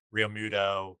Biggio, Real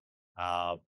Muto,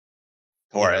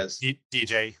 Torres.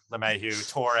 DJ LeMahieu,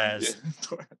 Torres, Yeah,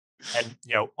 Torres. and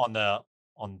on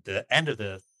the end of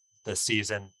the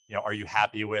season, are you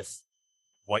happy with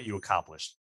what you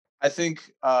accomplished? I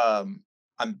think I'm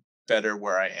better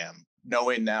where I am,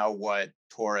 knowing now what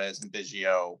Torres and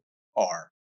Biggio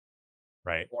are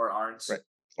Right. Or aren't. Right.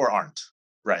 or aren't.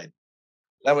 Right.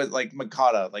 That was like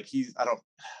Makata. Like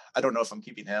I don't know if I'm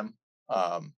keeping him.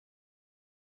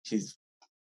 He's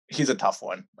a tough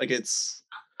one. Like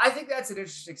I think that's an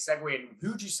interesting segue. And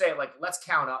who'd you say, like, let's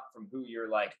count up from who you're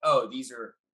like, oh, these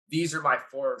are my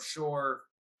for sure,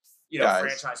 Guys.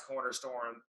 franchise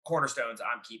cornerstones.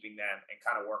 I'm keeping them and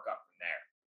kind of work up from there.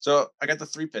 So I got the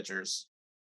 3 pitchers: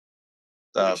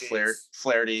 Which is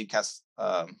Flaherty,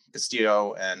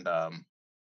 Castillo, and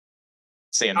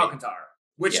Sandy. Alcantara.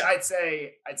 Which Yeah. I'd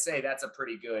say that's a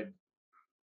pretty good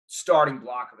starting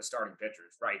block of a starting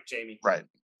pitchers, right, Jamie? Right.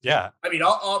 Yeah. I mean,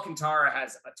 Alcantara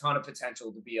has a ton of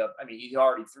potential to be he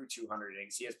already threw 200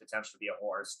 innings. He has potential to be a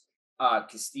horse.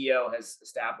 Castillo has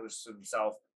established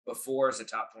himself before as a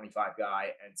top 25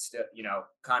 guy and still,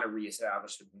 kind of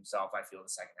reestablished himself, I feel, in the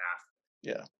second half.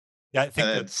 Yeah. Yeah, I think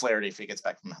And then Flaherty, if he gets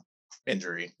back from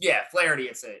injury. Yeah, Flaherty,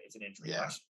 it's an injury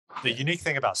question. the unique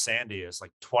thing about Sandy is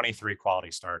like 23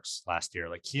 quality starts last year.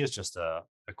 Like he is just a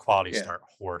quality start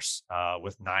horse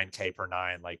with 9K per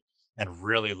 9, like, and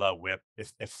really low whip.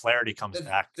 If Flaherty comes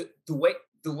back,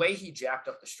 The way he jacked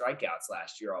up the strikeouts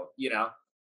last year,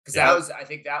 because I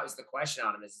think that was the question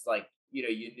on him. Is like,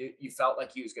 you felt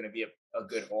like he was going to be a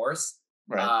good horse,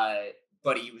 Right.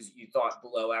 but you thought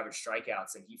below average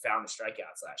strikeouts, and he found the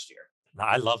strikeouts last year.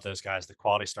 I love those guys, the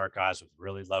quality start guys with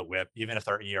really low whip, even if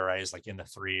their ERA is like in the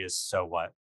 3s. So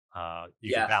what?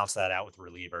 You can balance that out with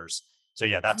relievers. So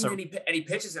yeah, and he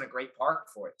pitches in a great park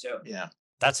for it too. Yeah.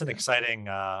 That's an exciting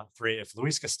 3. If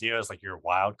Luis Castillo is like your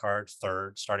wild card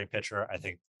 3rd starting pitcher, I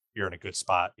think you're in a good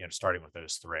spot, starting with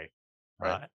those 3.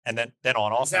 Right. And then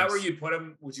on offense. Is that where you put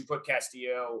him? Would you put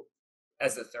Castillo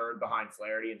as the 3rd behind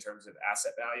Flaherty in terms of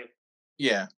asset value?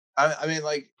 Yeah. I mean,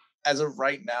 like, as of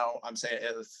right now, I'm saying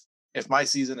if my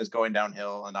season is going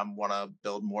downhill and I want to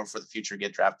build more for the future,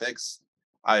 get draft picks,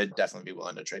 I'd definitely be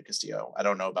willing to trade Castillo. I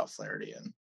don't know about Flaherty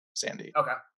and Sandy.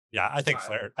 Okay. Yeah, I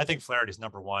think Flaherty's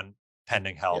number 1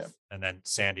 pending health. Yeah. And then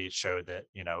Sandy showed that,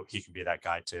 he can be that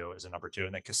guy too as a number 2.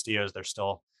 And then Castillo's, there's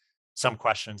still some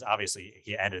questions. Obviously,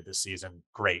 he ended the season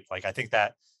great. Like, I think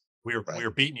that we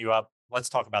were beating you up. Let's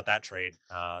talk about that trade.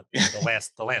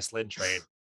 The Lance Lynn trade.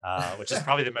 Which is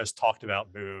probably the most talked about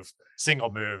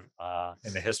single move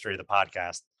in the history of the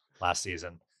podcast last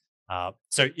season.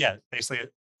 So yeah, basically,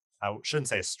 I shouldn't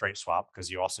say a straight swap because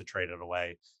you also traded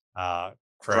away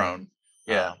Crone.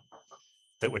 Yeah.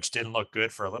 Which didn't look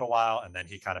good for a little while, and then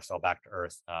he kind of fell back to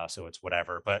earth. So it's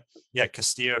whatever. But yeah,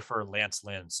 Castillo for Lance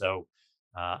Lynn. So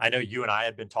I know you and I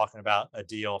had been talking about a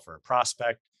deal for a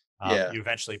prospect. You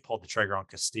eventually pulled the trigger on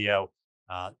Castillo.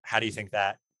 How do you think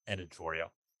that ended for you?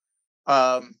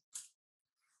 I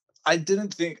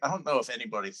don't know if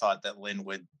anybody thought that Lynn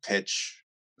would pitch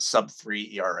sub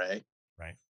 3 ERA.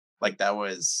 Right. Like I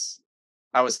was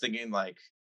thinking like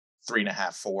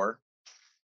 3.5, 4.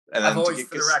 And then for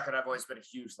the record, I've always been a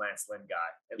huge Lance Lynn guy.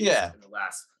 At least in the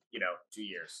last, 2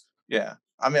 years. Yeah.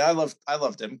 I mean, I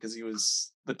loved him because he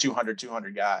was the 200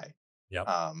 guy. Yep.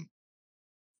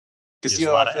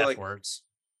 Castillo, a lot I feel of like words.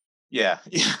 Yeah.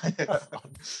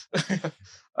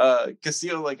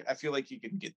 Castillo, like, I feel like he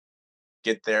can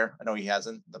get there. I know he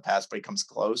hasn't in the past, but he comes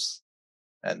close.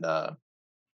 And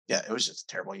it was just a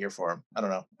terrible year for him. I don't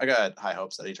know. I got high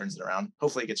hopes that he turns it around.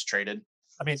 Hopefully he gets traded.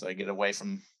 I mean, so I get away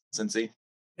from Cincy.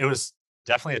 It was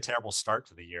definitely a terrible start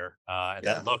to the year.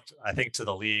 That looked, I think, to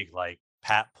the league like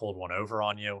Pat pulled one over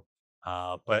on you.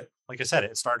 But like I said,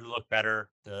 it started to look better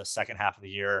the second half of the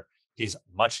year. He's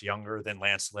much younger than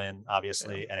Lance Lynn,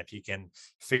 obviously. And if he can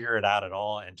figure it out at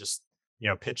all and just,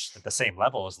 pitch at the same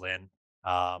level as Lynn,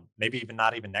 maybe even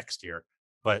not even next year.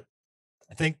 But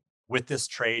I think with this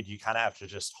trade, you kind of have to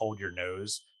just hold your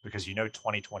nose because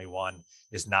 2021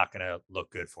 is not going to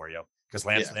look good for you because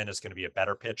Lance Lynn is going to be a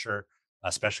better pitcher,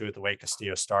 especially with the way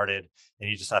Castillo started. And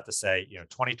you just have to say,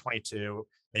 2022,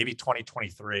 maybe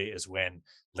 2023 is when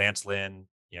Lance Lynn,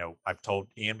 I've told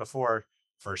Ian before,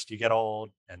 first you get old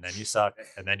and then you suck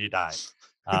and then you die.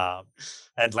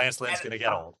 And Lance Lynn's going to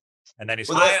get old. And then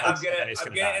he's I'm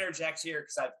gonna interject here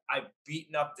because I've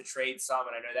beaten up the trade some,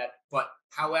 and I know that. But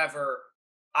however,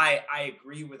 I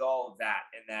agree with all of that,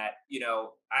 and that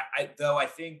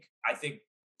I think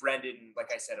Brendan,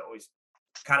 like I said, always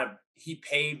kind of he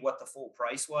paid what the full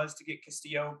price was to get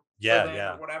Castillo,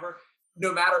 or whatever.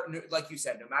 No matter, like you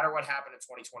said, no matter what happened in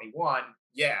 2021,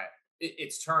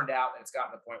 it's turned out and it's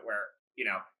gotten to the point where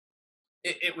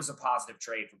it was a positive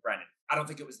trade for Brendan. I don't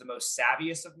think it was the most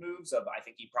savviest of moves. I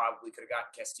think he probably could have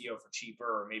gotten Castillo for cheaper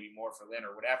or maybe more for Lynn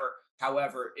or whatever.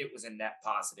 However, it was a net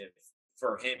positive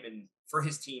for him and for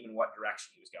his team and what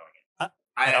direction he was going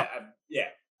in.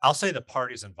 I'll say the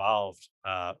parties involved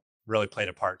really played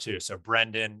a part too. So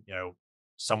Brendan,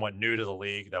 somewhat new to the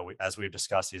league, though, as we've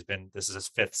discussed, this is his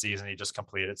 5th season. He just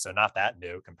completed. So not that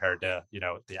new compared to,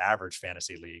 the average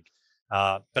fantasy league.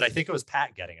 But I think it was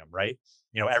Pat getting him, right?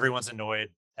 Everyone's annoyed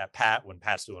at Pat when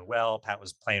Pat's doing well. Pat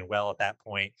was playing well at that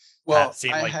point. Well, that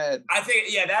annoyed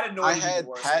me. I had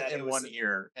Pat in one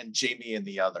ear and Jamie in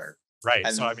the other. Right.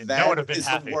 And So I mean, that no one would have been is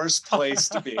happy. the worst place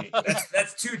to be.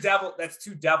 That's two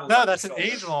devils. No, on that's your an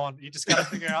shoulders. angel one. You just got to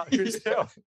figure out who's who.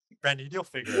 Brendan, you'll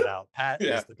figure it out. Pat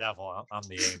Yeah. is the devil. I'm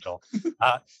the angel.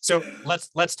 So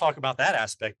let's talk about that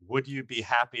aspect. Would you be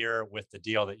happier with the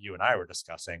deal that you and I were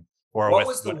discussing, or What with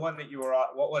was the one that you were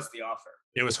on? What was the offer?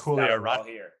 It was Now that we're all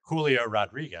here. Julio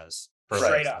Rodriguez for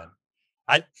Straight Lansman.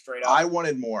 up. Straight up. I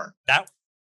wanted more. That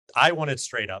I wanted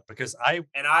straight up because I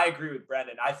agree with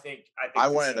Brendan. I think I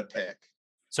they wanted a should have pick.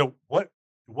 So what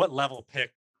level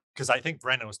pick? Because I think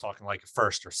Brendan was talking like a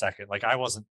first or second. Like I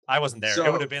wasn't there. So-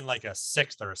 it would have been like a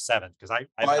sixth or a seventh. Because I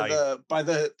By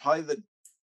the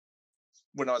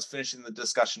when I was finishing the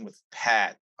discussion with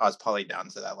Pat, I was probably down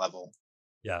to that level.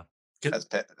 Yeah.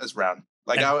 As round.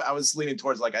 Like And- I was leaning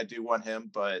towards like I do want him,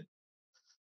 but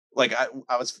like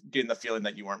I was getting the feeling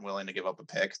that you weren't willing to give up a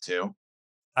pick too.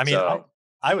 I mean, So-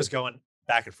 I was going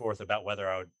back and forth about whether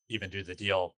I would even do the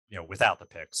deal, without the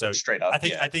pick. So Straight up. I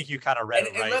think you kind of read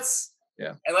it right.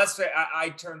 Let's say I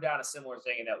turned down a similar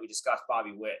thing in that we discussed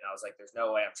Bobby Witt, and I was like, "There's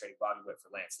no way I'm trading Bobby Witt for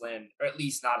Lance Lynn, or at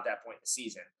least not at that point in the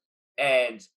season."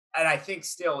 And I think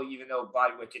still, even though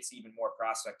Bobby Witt gets even more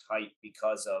prospect hype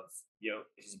because of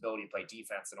his ability to play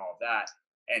defense and all of that,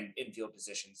 and infield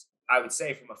positions, I would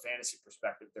say from a fantasy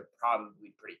perspective, they're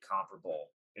probably pretty comparable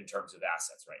in terms of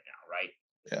assets right now, right?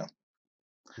 Yeah.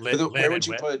 Lynn Where would and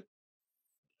you Witt. put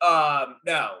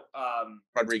No.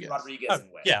 Rodriguez?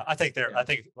 And Witt. Yeah, I think they're. Yeah. I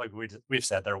think like we've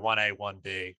said they're 1A,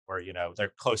 1B, where they're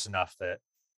close enough that.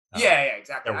 Yeah,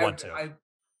 exactly. They're 1-2.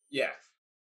 Yeah.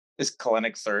 Is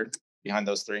Kalenic third behind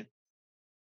those three?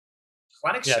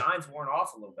 Kalenic Yeah. shine's worn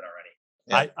off a little bit already.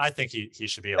 Yeah. I think he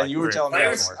should be like. And you were we're- telling me we're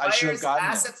I more. should have gotten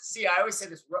him. assets. See, I always say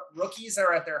this: rookies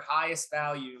are at their highest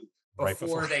value Right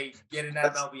before before. they get an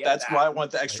That's, MLB. that's at why I bat.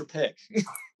 want the extra pick. Yeah,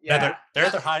 Yeah, they're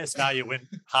their highest value when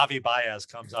Javi Baez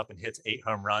comes up and hits 8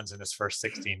 home runs in his first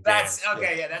 16 That's games.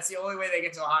 okay. Yeah, that's the only way they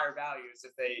get to a higher value is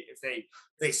if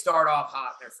they start off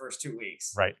hot in their first 2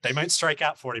 weeks. Right. They might strike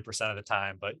out 40% of the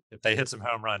time, but if they hit some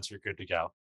home runs, you're good to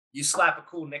go. You slap a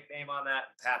cool nickname on that,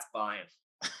 and Pat's buying.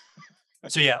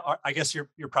 So yeah, I guess you're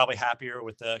probably happier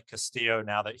with the Castillo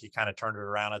now that he kind of turned it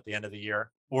around at the end of the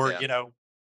year. Or, Yeah.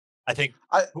 I think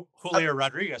Julio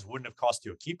Rodriguez wouldn't have cost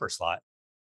you a keeper slot.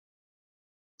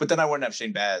 But then I wouldn't have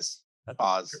Shane Baz.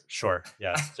 Oz. Sure.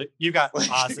 Yeah. So you got Like-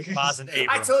 Oz and I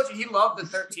Abrams. told you he loved the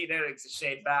 13 innings of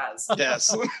Shane Baz.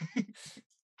 Yes.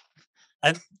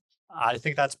 And I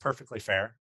think that's perfectly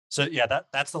fair. So yeah,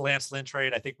 that's the Lance Lynn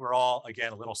trade. I think we're all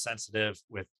again a little sensitive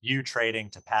with you trading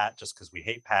to Pat just because we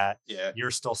hate Pat. Yeah.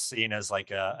 You're still seen as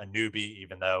like a newbie,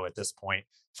 even though at this point,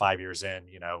 5 years in,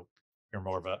 you're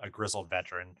more of a grizzled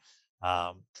veteran.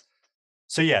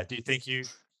 So yeah, do you think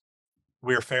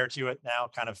we're fair to it now,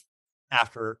 kind of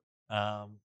after all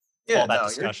that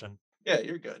discussion?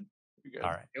 You're good. You're good.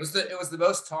 All right. It was the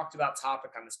most talked about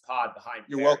topic on this pod behind.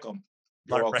 You're Barry. welcome.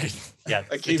 You're welcome. Right. Yeah,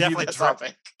 I it gave you definitely that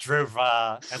topic. drove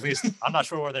at least I'm not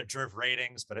sure whether it drove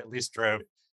ratings, but at least drove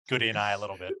Goody and I a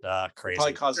little bit crazy.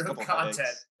 Probably caused a True couple content.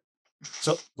 headaches.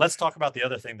 So let's talk about the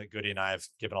other thing that Goody and I have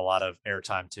given a lot of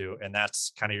airtime to, and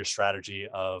that's kind of your strategy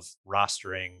of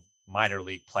rostering minor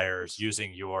league players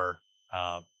using your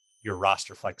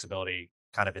roster flexibility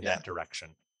kind of in Yeah. that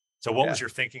direction. So what Yeah. was your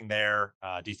thinking there?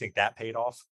 Do you think that paid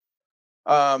off?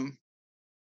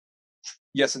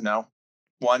 Yes and no.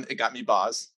 One, it got me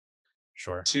Boz.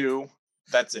 Sure. Two,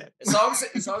 that's it. As long as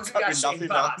it Got got me Shane nothing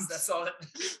Baz, else. that's all.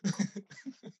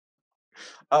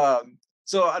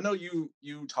 So I know you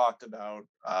talked about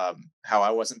how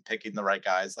I wasn't picking the right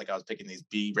guys, like I was picking these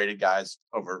B-rated guys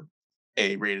over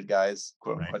A-rated guys,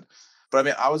 quote Right. unquote. But I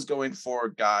mean, I was going for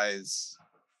guys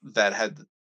that had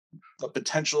the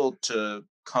potential to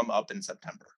come up in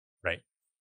September. Right.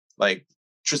 Like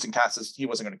Tristan Cassis, he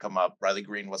wasn't going to come up. Riley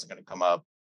Green wasn't going to come up.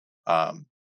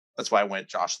 That's why I went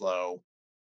Josh Lowe.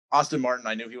 Austin Martin,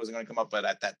 I knew he wasn't going to come up, but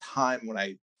at that time when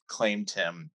I claimed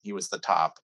him, he was the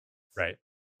top Right.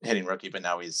 hitting rookie, but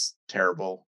now he's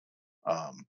terrible.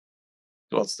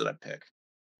 Who else did I pick?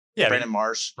 Yeah. Brandon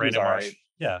Marsh. He was Brandon all Marsh. right.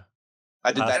 Yeah.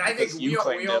 I did And that And I because think you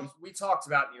claimed him. we talked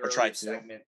about in the Or earlier tried to.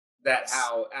 segment that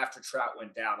how after Trout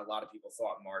went down, a lot of people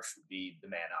thought Marsh would be the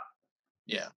man up.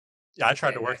 Yeah. Yeah. I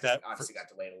tried to And work that obviously got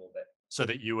delayed a little bit. so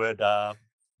that you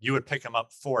would pick him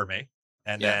up for me.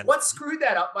 And Yeah. then What screwed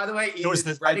that up, by the way? It was is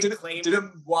the- I Brendan didn't- claimed didn't-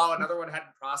 him while another one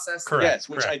hadn't processed. Correct. Yes,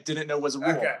 which I didn't know was a rule.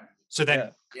 Okay. so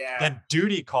then Yeah. Yeah. then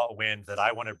Duty caught wind that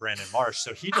I wanted Brandon Marsh.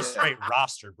 So he just Yeah. straight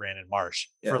rostered Brandon Marsh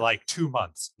Yeah. for like 2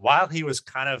 months while he was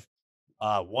kind of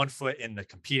 1 foot in the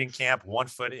competing camp, 1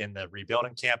 foot in the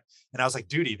rebuilding camp. And I was like,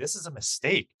 Duty, this is a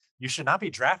mistake. You should not be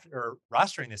drafting or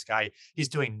rostering this guy. He's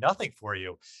doing nothing for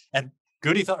you. And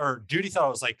Duty thought it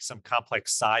was like some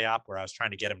complex psyop where I was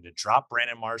trying to get him to drop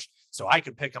Brandon Marsh so I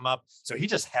could pick him up. So he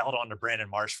just held on to Brandon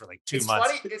Marsh for like 2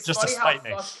 months just to spite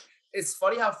me. It's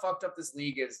funny how fucked up this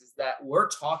league is that we're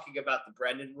talking about the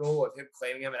Brendan rule of him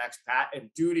claiming him an expat, and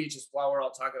Duty, just while we're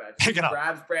all talking about it,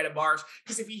 grabs Brandon Marsh.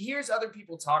 Because if he hears other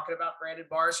people talking about Brandon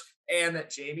Marsh and that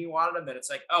Jamie wanted him, then it's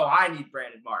like, oh, I need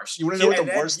Brandon Marsh. You want to know what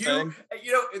the worst thing?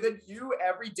 And then you,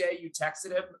 every day you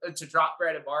texted him to drop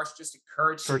Brandon Marsh, just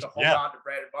encouraged him to hold on to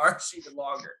Brandon Marsh even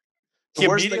longer. The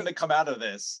worst thing to come out of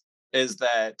this is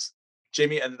that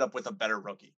Jamie ended up with a better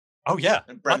rookie. Oh yeah,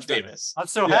 and Brent Davis. I'm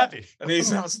so happy. And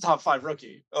he's now a top 5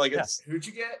 rookie. Like it's who'd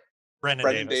you get?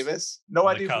 Brendan Davis. No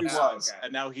idea who he was,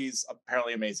 and now he's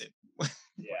apparently amazing.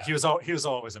 Yeah, he was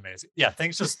always amazing. Yeah,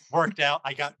 things just worked out.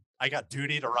 I got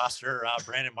Duty to roster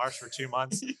Brandon Marsh for 2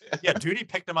 months. Yeah, Duty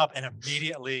picked him up and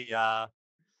immediately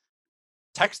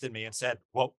texted me and said,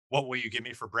 what will you give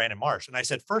me for Brandon Marsh? And I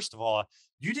said, first of all,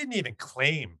 you didn't even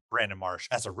claim Brandon Marsh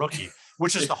as a rookie,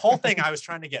 which is the whole thing I was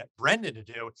trying to get Brendan to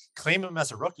do, claim him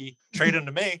as a rookie, trade him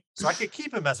to me so I could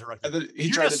keep him as a rookie. And then he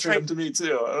tried to trade him to me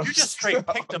too. You just straight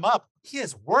picked him up. He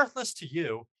is worthless to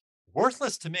you,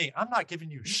 worthless to me. I'm not giving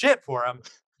you shit for him.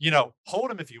 Hold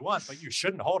him if you want, but you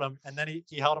shouldn't hold him. And then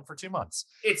he held him for 2 months.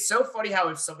 It's so funny how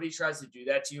if somebody tries to do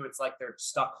that to you, it's like they're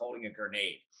stuck holding a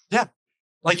grenade. Yeah.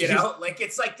 Like,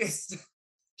 it's like this.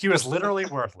 He was literally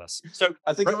worthless. So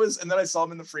I think it was, and then I saw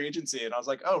him in the free agency and I was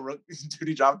like, oh,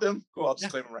 Duty dropped him? Cool, I'll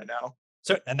just claim him right now.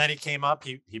 So, and then he came up,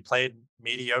 he played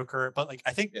mediocre, but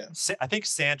I think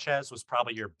Sanchez was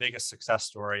probably your biggest success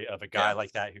story of a guy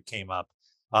like that who came up.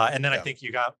 And then I think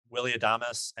you got Willy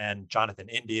Adames and Jonathan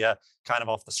India kind of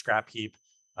off the scrap heap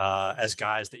as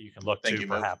guys that you can look to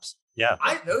perhaps. Yeah.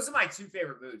 Those are my 2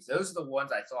 favorite moves. Those are the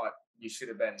ones I thought you should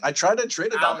have been. I tried to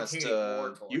trade Adames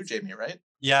to you, Jamie, right?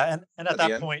 Yeah, and at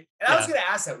that point, I was going to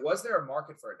ask that: was there a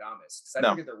market for Adames? Because I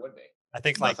figured there would be. I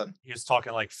think he was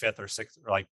talking like 5th or 6th,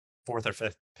 or like 4th or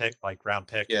 5th pick, like round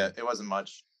pick. Yeah, it wasn't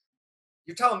much.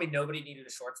 You're telling me nobody needed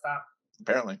a shortstop?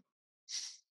 Apparently.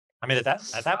 I mean, at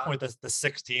that point, the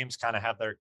 6 teams kind of have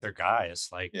their guys.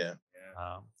 Like,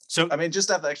 so I mean, just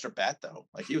have the extra bat though.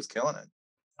 Like he was killing it.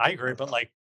 I agree, but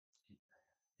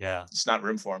it's not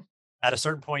room for him. At a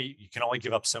certain point, you can only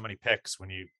give up so many picks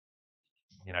when you're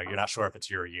not sure if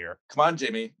it's your year. Come on,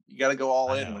 Jamie, you got to go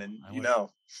all in when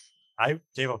I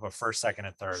gave up a 1st, 2nd,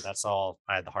 and 3rd. That's all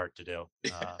I had the heart to do.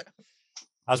 I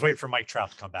was waiting for Mike Trout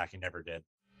to come back. He never did.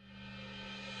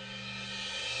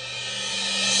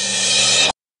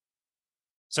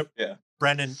 So,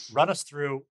 Brendan, run us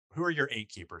through who are your 8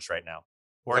 keepers right now,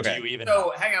 or do you even?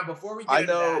 So, hang on before we get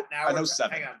into that. Now I know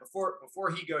 7. Hang on before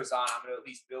he goes on. I'm going to at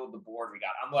least build the board we got.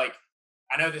 I'm like,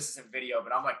 I know this isn't video,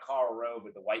 but I'm like Carl Rove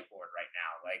with the whiteboard right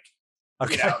now. Like,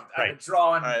 I'm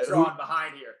drawing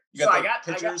behind here. I got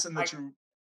pictures and the true.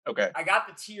 Okay. I got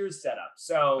the tiers set up.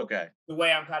 So the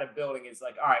way I'm kind of building is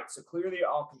like, all right, so clearly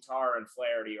Alcantara and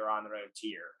Flaherty are on their own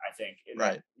tier, I think. And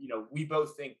right. We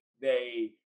both think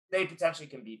they potentially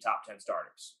can be top 10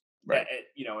 starters. Right.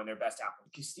 In their best outcome.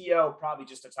 Castillo, probably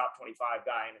just a top 25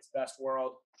 guy in his best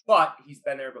world, but he's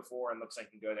been there before and looks like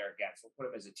he can go there again. So we'll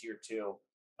put him as a tier 2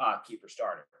 keeper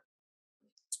starter.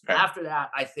 Okay. After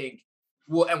that, I think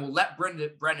we'll let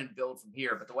Brendan build from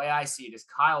here. But the way I see it is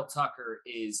Kyle Tucker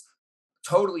is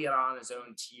totally on his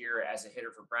own tier as a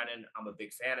hitter for Brendan. I'm a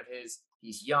big fan of his.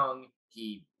 He's young.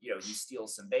 He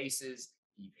steals some bases.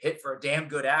 He hit for a damn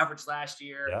good average last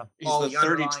year. Yeah. He's the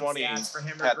 30-20 for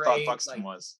him Pat thought Buxton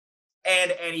was.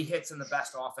 And he hits in the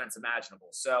best offense imaginable.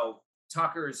 So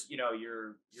Tucker's,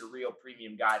 your real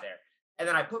premium guy there. And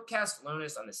then I put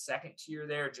Castellanos on the 2nd tier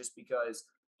there just because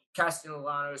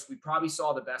Castellanos, we probably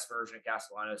saw the best version of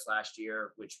Castellanos last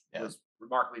year, which was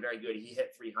remarkably very good. He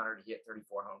hit 300. He hit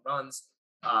 34 home runs.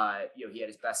 He had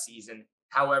his best season.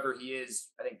 However, he is,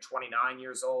 I think, 29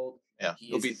 years old. Yeah,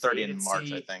 he'll be 30 in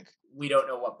March, I think. We don't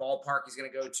know what ballpark he's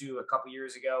going to go to. A couple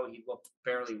years ago, he looked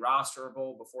barely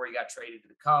rosterable before he got traded to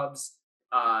the Cubs.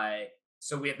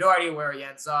 So we have no idea where he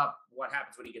ends up, what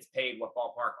happens when he gets paid, what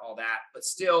ballpark, all that. But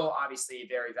still, obviously, a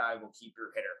very valuable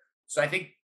keeper hitter. So I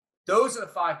think those are the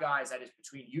 5 guys that is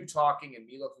between you talking and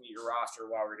me looking at your roster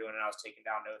while we're doing it. I was taking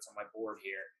down notes on my board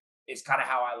here. It's kind of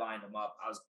how I lined them up.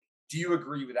 Do you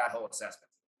agree with that whole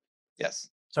assessment? Yes.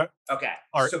 So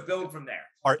so build from there.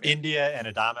 Are India and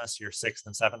Adames your 6th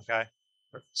and 7th guy?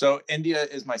 So India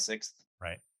is my 6th.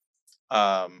 Right.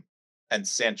 And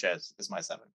Sanchez is my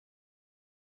 7th.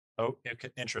 Oh,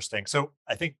 interesting. So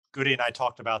I think Goody and I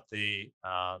talked about the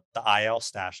IL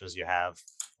stashes you have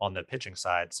on the pitching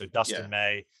side. So Dustin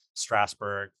May,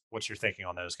 Strasburg. What's your thinking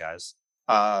on those guys?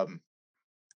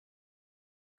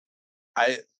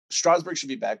 Strasburg should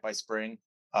be back by spring.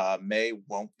 May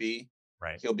won't be.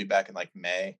 Right. He'll be back in like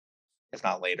May, if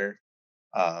not later.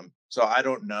 So I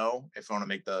don't know if I want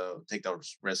to take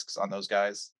those risks on those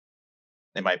guys.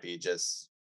 They might be just.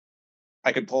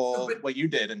 I could pull what you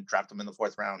did and draft them in the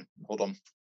 4th round, hold them.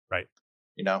 Right.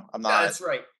 I'm not. Yeah, that's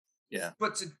right. Yeah.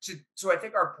 But so I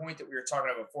think our point that we were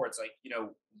talking about before, it's like,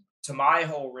 to my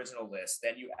whole original list,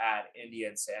 then you add India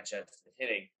and Sanchez to the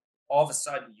hitting. All of a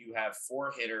sudden, you have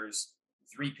 4 hitters,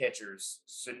 3 pitchers.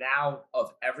 So now,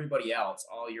 of everybody else,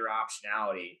 all your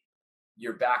optionality,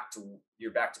 you're back to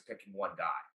picking one guy.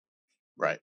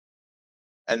 Right.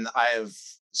 And I'm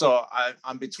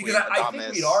between. Because I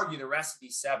think we'd argue the rest of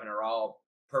these 7 are all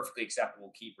perfectly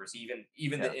acceptable keepers.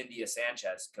 Even the India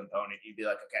Sanchez component, you'd be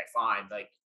like, okay, fine. Like,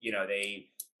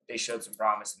 they showed some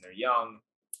promise and they're young.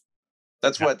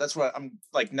 That's what I'm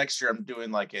like. Next year, I'm doing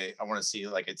like I want to see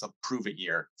like it's a prove it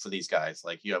year for these guys.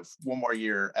 Like you have one more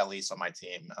year at least on my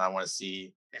team, and I want to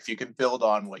see if you can build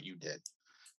on what you did.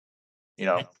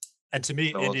 And to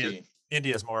me,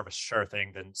 India is more of a sure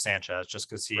thing than Sanchez, just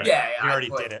because he already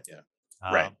did it.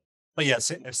 Yeah. Right. But yeah,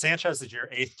 if Sanchez is your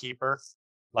 8th keeper,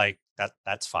 like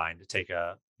that's fine to take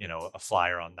a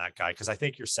flyer on that guy, because I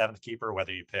think your 7th keeper,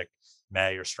 whether you pick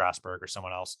May or Strasburg or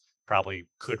someone else, probably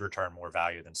could return more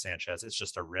value than Sanchez. It's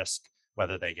just a risk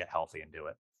whether they get healthy and do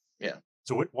it. Yeah.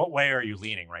 So what way are you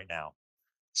leaning right now?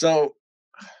 So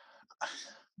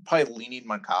probably leaning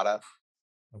Moncada.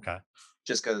 Okay.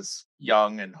 Just because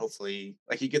young and hopefully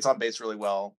like he gets on base really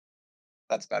well.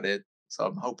 That's about it. So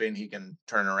I'm hoping he can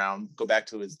turn around, go back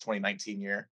to his 2019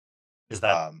 year. Is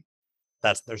that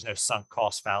there's no sunk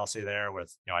cost fallacy there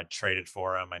with, I traded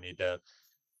for him, I need to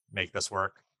make this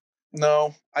work?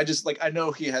 No, I just I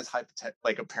know he has high potential.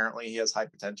 Like apparently he has high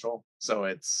potential. So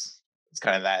it's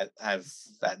kind of that. I have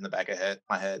that in the back of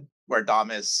my head where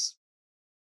Adames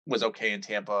was okay in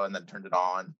Tampa and then turned it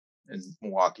on in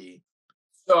Milwaukee.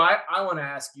 So I want to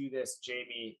ask you this,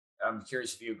 Jamie. I'm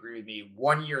curious if you agree with me.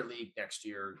 1-year league next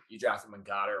year, you draft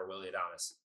Moncada or Willy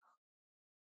Adames?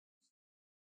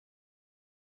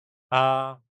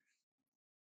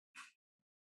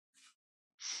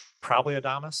 Probably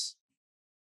Adames.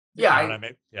 Yeah,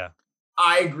 yeah.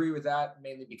 I agree with that,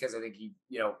 mainly because I think he,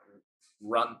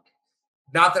 run.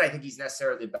 Not that I think he's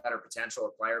necessarily a better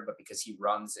potential player, but because he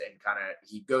runs and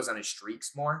he goes on his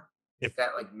streaks more. If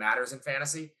that matters in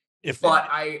fantasy. But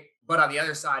on the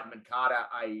other side, Moncada,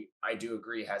 I do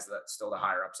agree has still the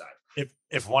higher upside.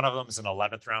 If one of them is an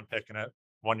 11th round pick in a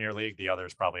 1-year league, the other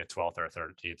is probably a 12th or a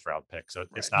 13th round pick. So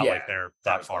it's not like they're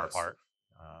that far apart.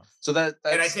 So that's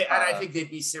and I think they'd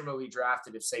be similarly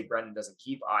drafted if, say, Brendan doesn't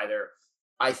keep either.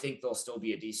 I think they'll still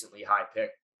be a decently high pick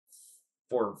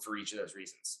for each of those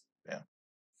reasons. Yeah.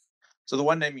 So the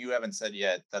one name you haven't said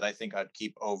yet that I think I'd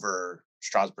keep over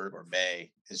Strasburg or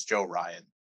May is Joe Ryan.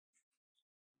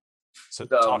 So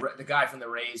the guy from the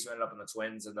Rays who ended up in the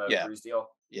Twins in the Cruz deal.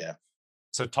 Yeah.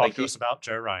 So talk to us about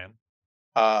Joe Ryan.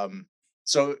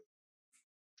 So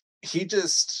he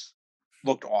just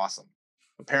looked awesome.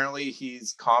 Apparently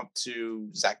he's comped to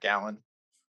Zach Gallen.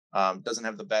 Doesn't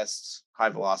have the best high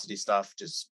velocity stuff.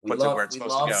 Just puts it where it's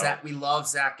supposed to go. We love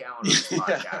Zach Gallen on this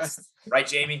podcast, right,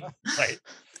 Jamie? Right.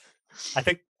 I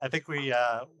think we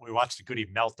watched a Goody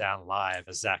meltdown live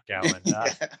as Zach Gallen.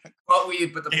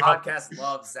 But the podcast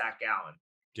loves Zach Gallen.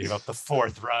 Gave up the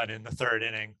 4th run in the 3rd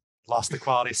inning. Lost the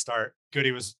quality start.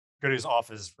 Goody was off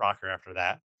his rocker after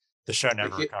that. The show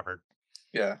never recovered.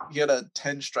 Yeah, he had a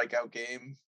 10 strikeout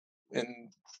game in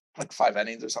 5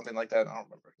 innings or something like that. I don't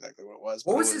remember exactly what it was.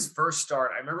 What was his first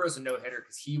start? I remember it was a no-hitter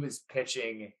because he was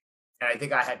pitching, and I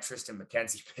think I had Tristan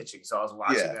McKenzie pitching, so I was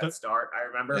watching that start. I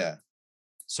remember. Yeah.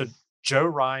 So Joe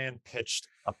Ryan pitched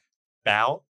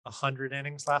about 100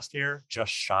 innings last year,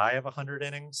 just shy of 100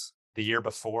 innings the year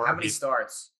before. How many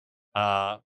starts?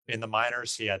 In the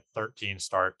minors, he had 13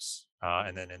 starts,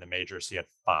 and then in the majors, he had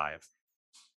 5.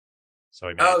 So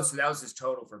so that was his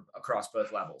total for across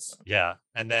both levels. Yeah,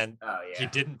 and then he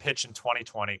didn't pitch in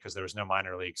 2020 because there was no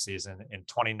minor league season. In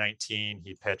 2019,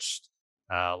 he pitched,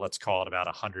 let's call it about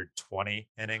 120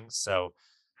 innings. So,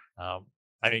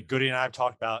 Goody and I have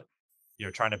talked about,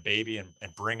 trying to baby and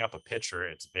bring up a pitcher.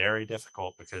 It's very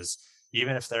difficult because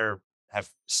even if they're have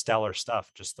stellar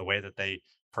stuff, just the way that they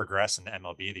progress in the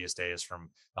MLB these days from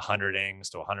 100 innings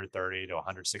to 130 to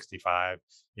 165,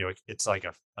 it's like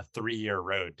a 3-year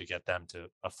road to get them to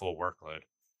a full workload.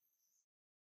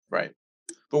 Right.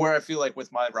 But where I feel like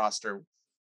with my roster,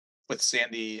 with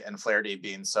Sandy and Flaherty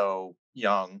being so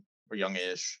young or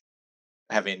youngish,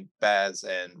 having Baz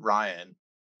and Ryan,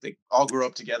 they all grew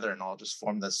up together and all just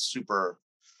formed this super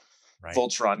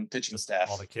Voltron pitching staff.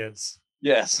 All the kids.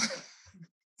 Yes.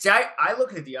 See, I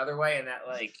look at it the other way, and that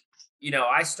like,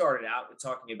 I started out with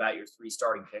talking about your 3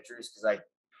 starting pitchers because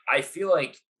I feel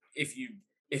like if you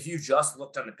just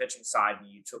looked on the pitching side and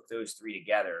you took those 3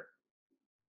 together,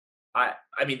 I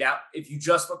mean that if you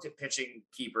just looked at pitching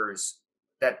keepers,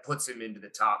 that puts him into the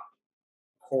top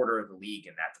quarter of the league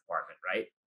in that department, right?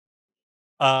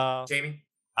 Jamie?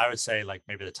 I would say like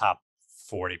maybe the top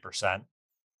 40%.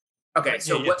 Okay,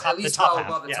 so at least well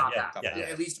above the top half. Yeah.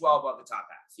 At least well above the top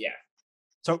half. Yeah.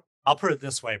 So I'll put it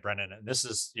this way, Brendan, and this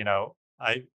is,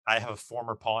 I have a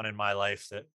former pawn in my life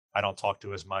that I don't talk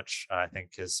to as much. I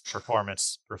think his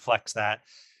performance reflects that.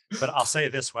 But I'll say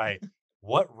it this way.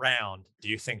 What round do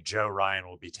you think Joe Ryan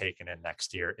will be taken in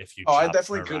next year if you I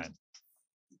definitely Joe could. Ryan?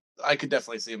 I could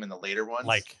definitely see him in the later ones.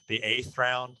 Like the 8th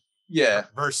round? Yeah.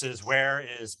 Versus where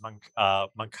is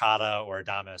Moncada or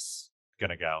Adames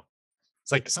going to go?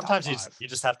 It's like sometimes you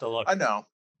just have to look. I know.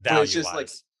 Value It's just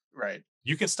wise. right.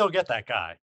 You can still get that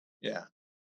guy. Yeah.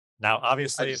 Now,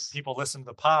 obviously, if people listen to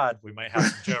the pod, we might have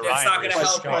some Joe Ryan. It's not going to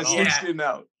help.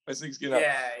 My sneak's getting out.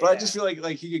 But I just feel like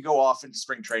he could go off in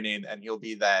spring training and he'll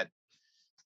be that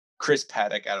Chris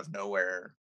Paddock out of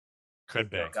nowhere.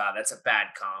 Could be. Oh God, that's a bad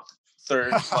comp.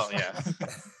 Third. Well, yeah.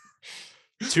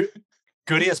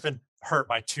 Goody has been hurt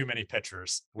by too many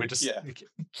pitchers. We just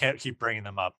can't keep bringing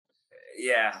them up.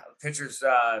 Yeah, pitchers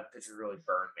really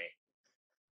burned me.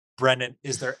 Brendan,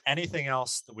 is there anything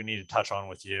else that we need to touch on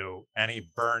with you?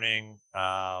 Any burning,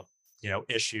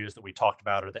 issues that we talked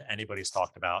about or that anybody's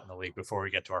talked about in the league before we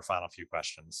get to our final few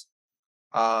questions?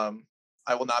 I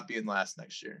will not be in last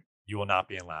next year. You will not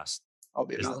be in last. I'll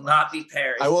be. You will not be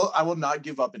Perry. I will not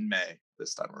give up in May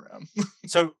this time around.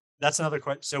 So that's another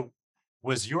question. So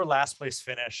was your last place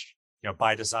finish,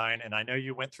 by design? And I know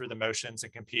you went through the motions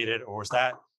and competed, or was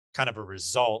that kind of a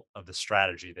result of the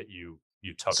strategy that you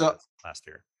took last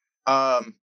year?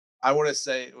 I want to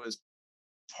say it was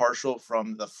partial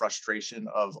from the frustration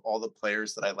of all the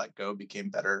players that I let go became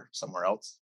better somewhere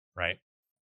else. Right.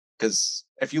 Because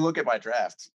if you look at my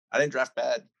draft, I didn't draft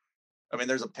bad. I mean,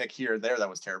 there's a pick here or there that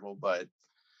was terrible, but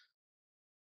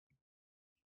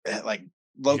like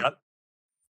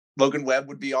Logan Webb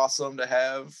would be awesome to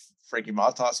have. Frankie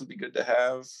Matas would be good to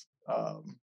have.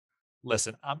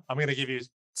 Listen, I'm going to give you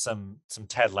some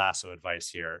Ted Lasso advice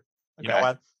here. Okay.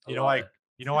 You know what?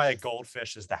 You know why a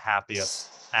goldfish is the happiest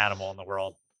animal in the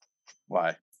world?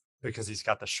 Why? Because he's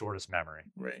got the shortest memory.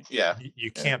 Right. Yeah. You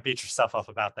can't beat yourself up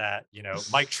about that.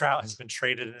 Mike Trout has been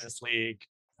traded in this league.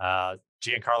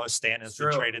 Giancarlo Stanton has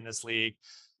been traded in this league.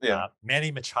 Yeah.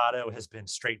 Manny Machado has been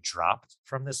straight dropped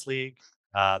from this league.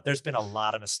 There's been a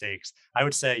lot of mistakes. I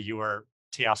would say your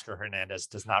Teoscar Hernandez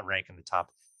does not rank in the top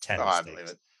 10 mistakes. I believe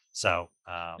it. So,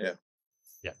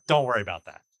 don't worry about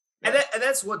that. And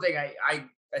that's one thing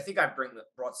I think I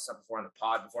brought this up before on the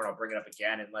pod before, and I'll bring it up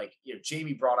again. And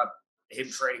Jamie brought up him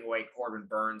trading away Corbin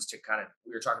Burns to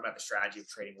we were talking about the strategy of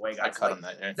trading away guys. I cut him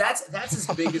that year. That's as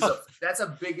big as that's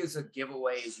big as a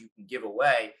giveaway as you can give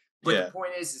away. But the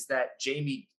point is that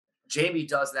Jamie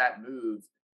does that move,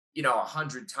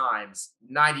 100 times,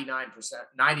 99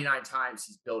 times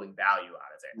he's building value out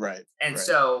of it. Right. And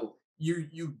so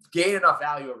you gain enough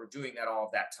value over doing that all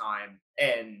of that time,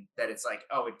 and that it's like,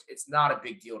 it's not a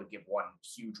big deal to give one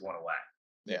huge one away.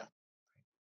 Yeah.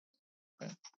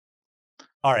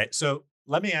 All right. So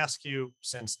let me ask you,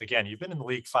 since again, you've been in the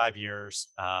league 5 years,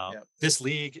 this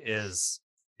league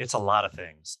it's a lot of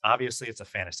things. Obviously it's a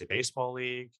fantasy baseball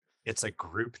league. It's a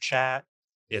group chat.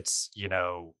 It's,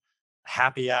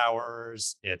 happy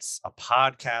hours. It's a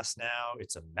podcast now.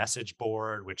 It's a message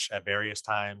board, which at various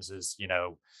times is,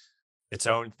 its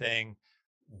own thing.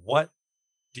 What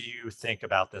do you think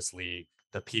about this league,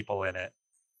 the people in it,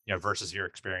 versus your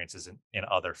experiences in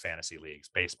other fantasy leagues,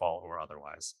 baseball or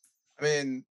otherwise? I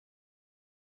mean,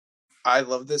 I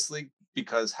love this league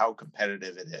because how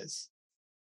competitive it is.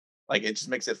 Like, it just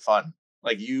makes it fun.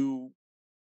 Like, the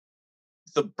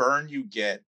burn you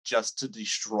get just to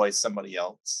destroy somebody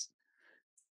else.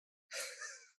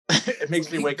 It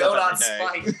makes me wake up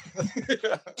every day.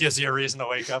 Gives you a reason to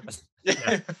wake up.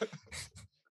 Yeah.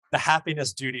 The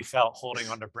happiness Duty felt holding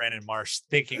on to Brandon Marsh,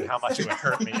 thinking how much it would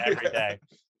hurt me every day,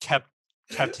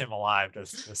 kept him alive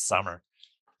this summer.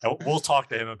 And we'll talk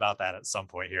to him about that at some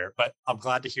point here, but I'm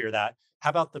glad to hear that. How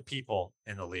about the people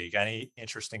in the league? Any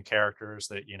interesting characters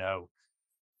that,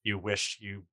 you wish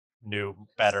you knew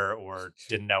better or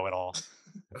didn't know at all?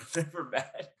 Never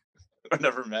met.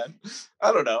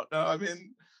 I don't know. No, I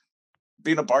mean,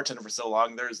 being a bartender for so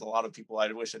long, there's a lot of people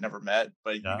I wish I never met,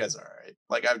 but you guys are all right.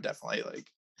 Like, I've definitely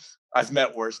I've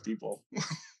met worse people.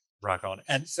 Rock on.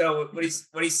 And So what he's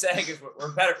saying is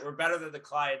we're better than the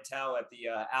clientele at the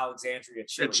Alexandria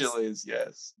Chili's. Chili's,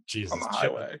 yes. Jesus, On the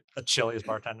highway. a Chili's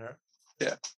bartender.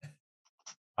 Yeah.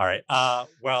 All right.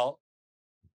 Well,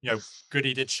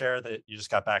 Goody did share that you just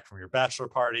got back from your bachelor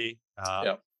party.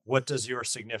 Yep. What does your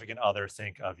significant other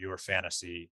think of your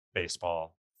fantasy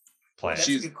baseball play? That's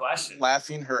a good question.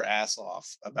 Laughing her ass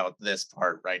off about this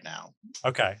part right now.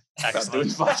 Okay. About doing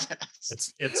Excellent.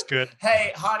 podcasts. It's good.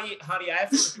 Hey, honey, I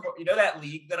have to record. You know that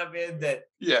league that I'm in that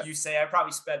Yeah. you say I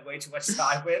probably spend way too much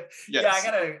time with? Yes. Yeah,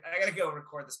 I gotta go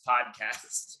record this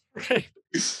podcast.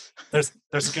 There's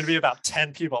going to be about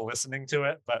 10 people listening to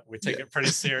it, but we take it pretty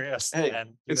serious. Hey,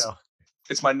 and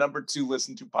It's my number 2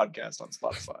 listen to podcast on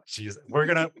Spotify. geez,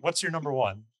 what's your number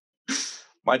one?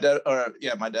 My dad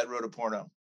wrote a porno.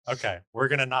 Okay, we're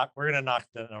gonna knock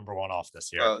the number one off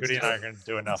this year. Oh, Goody and I are gonna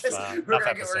do enough. We're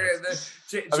episodes.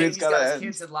 Jamie's got his end.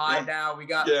 kids in line now. We're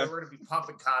gonna be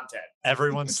pumping content.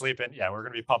 Everyone's sleeping. Yeah, we're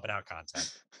gonna be pumping out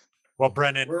content. Well,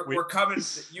 Brendan, We're coming.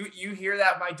 You hear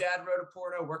that? My dad wrote a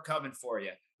porno. We're coming for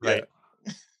you. right.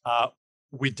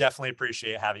 We definitely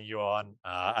appreciate having you on.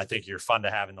 I think you're fun to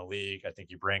have in the league. I think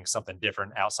you bring something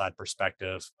different, outside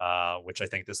perspective, which I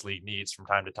think this league needs from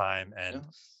time to time. And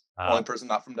Only person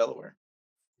not from Delaware.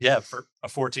 yeah, for a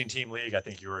 14-team league, I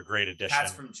think you were a great addition.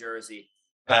 Pat's from Jersey.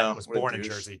 Pat was what a born in douche.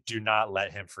 Jersey. Do not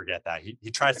let him forget that.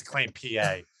 He tries to claim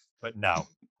PA, but no.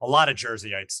 A lot of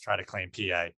Jerseyites try to claim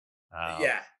PA.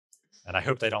 Yeah. And I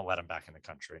hope they don't let him back in the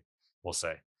country. We'll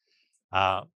see.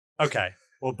 Okay.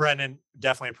 Well, Brendan,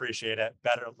 definitely appreciate it.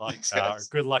 Better luck. Thanks, guys.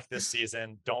 Good luck this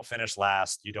season. Don't finish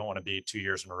last. You don't want to be 2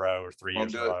 years in a row or 3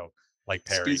 years in a row like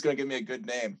Perry. Speed's gonna give me a good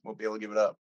name. We'll be able to give it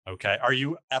up. Okay. Are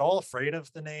you at all afraid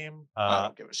of the name? I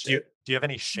don't give a shit. Do you have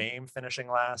any shame finishing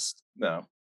last? No.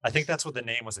 I think that's what the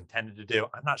name was intended to do.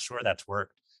 I'm not sure that's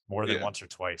worked more than Yeah. once or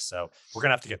twice. So we're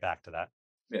gonna have to get back to that.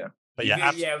 Yeah. But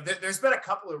yeah, There's been a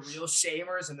couple of real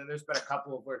shamers, and then there's been a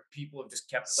couple of where people have just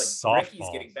kept like Softball. Ricky's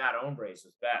getting bad hombres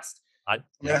was best. I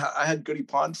mean, I had Goody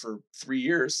Pond for 3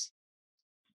 years.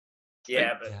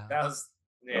 Yeah, but Yeah. that was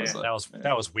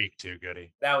that was weak too,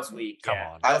 Goody. that was weak. Come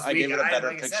yeah. on. That was I weak, gave it and a better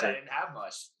like I said, I picture. didn't have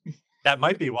much. That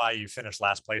might be why you finished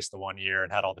last place the one year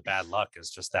and had all the bad luck,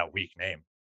 is just that weak name.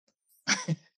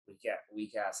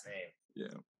 Weak ass name.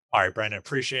 Yeah. All right, Brendan,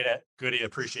 appreciate it. Goody,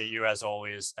 appreciate you as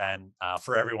always. And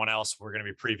for everyone else, we're going to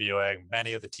be previewing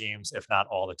many of the teams, if not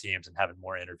all the teams, and having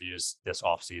more interviews this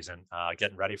offseason,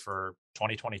 getting ready for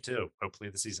 2022. Hopefully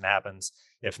the season happens.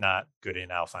 If not, Goody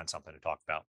and I'll find something to talk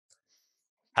about.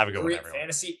 Have a good one,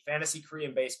 everyone. Fantasy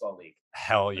Korean baseball league.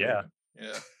 Hell yeah.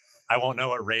 Yeah. I won't know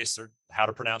what race or how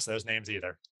to pronounce those names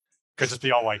either. Could just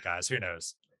be all white guys. Who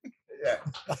knows? Yeah.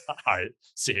 All right.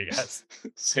 See you guys.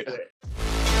 See ya.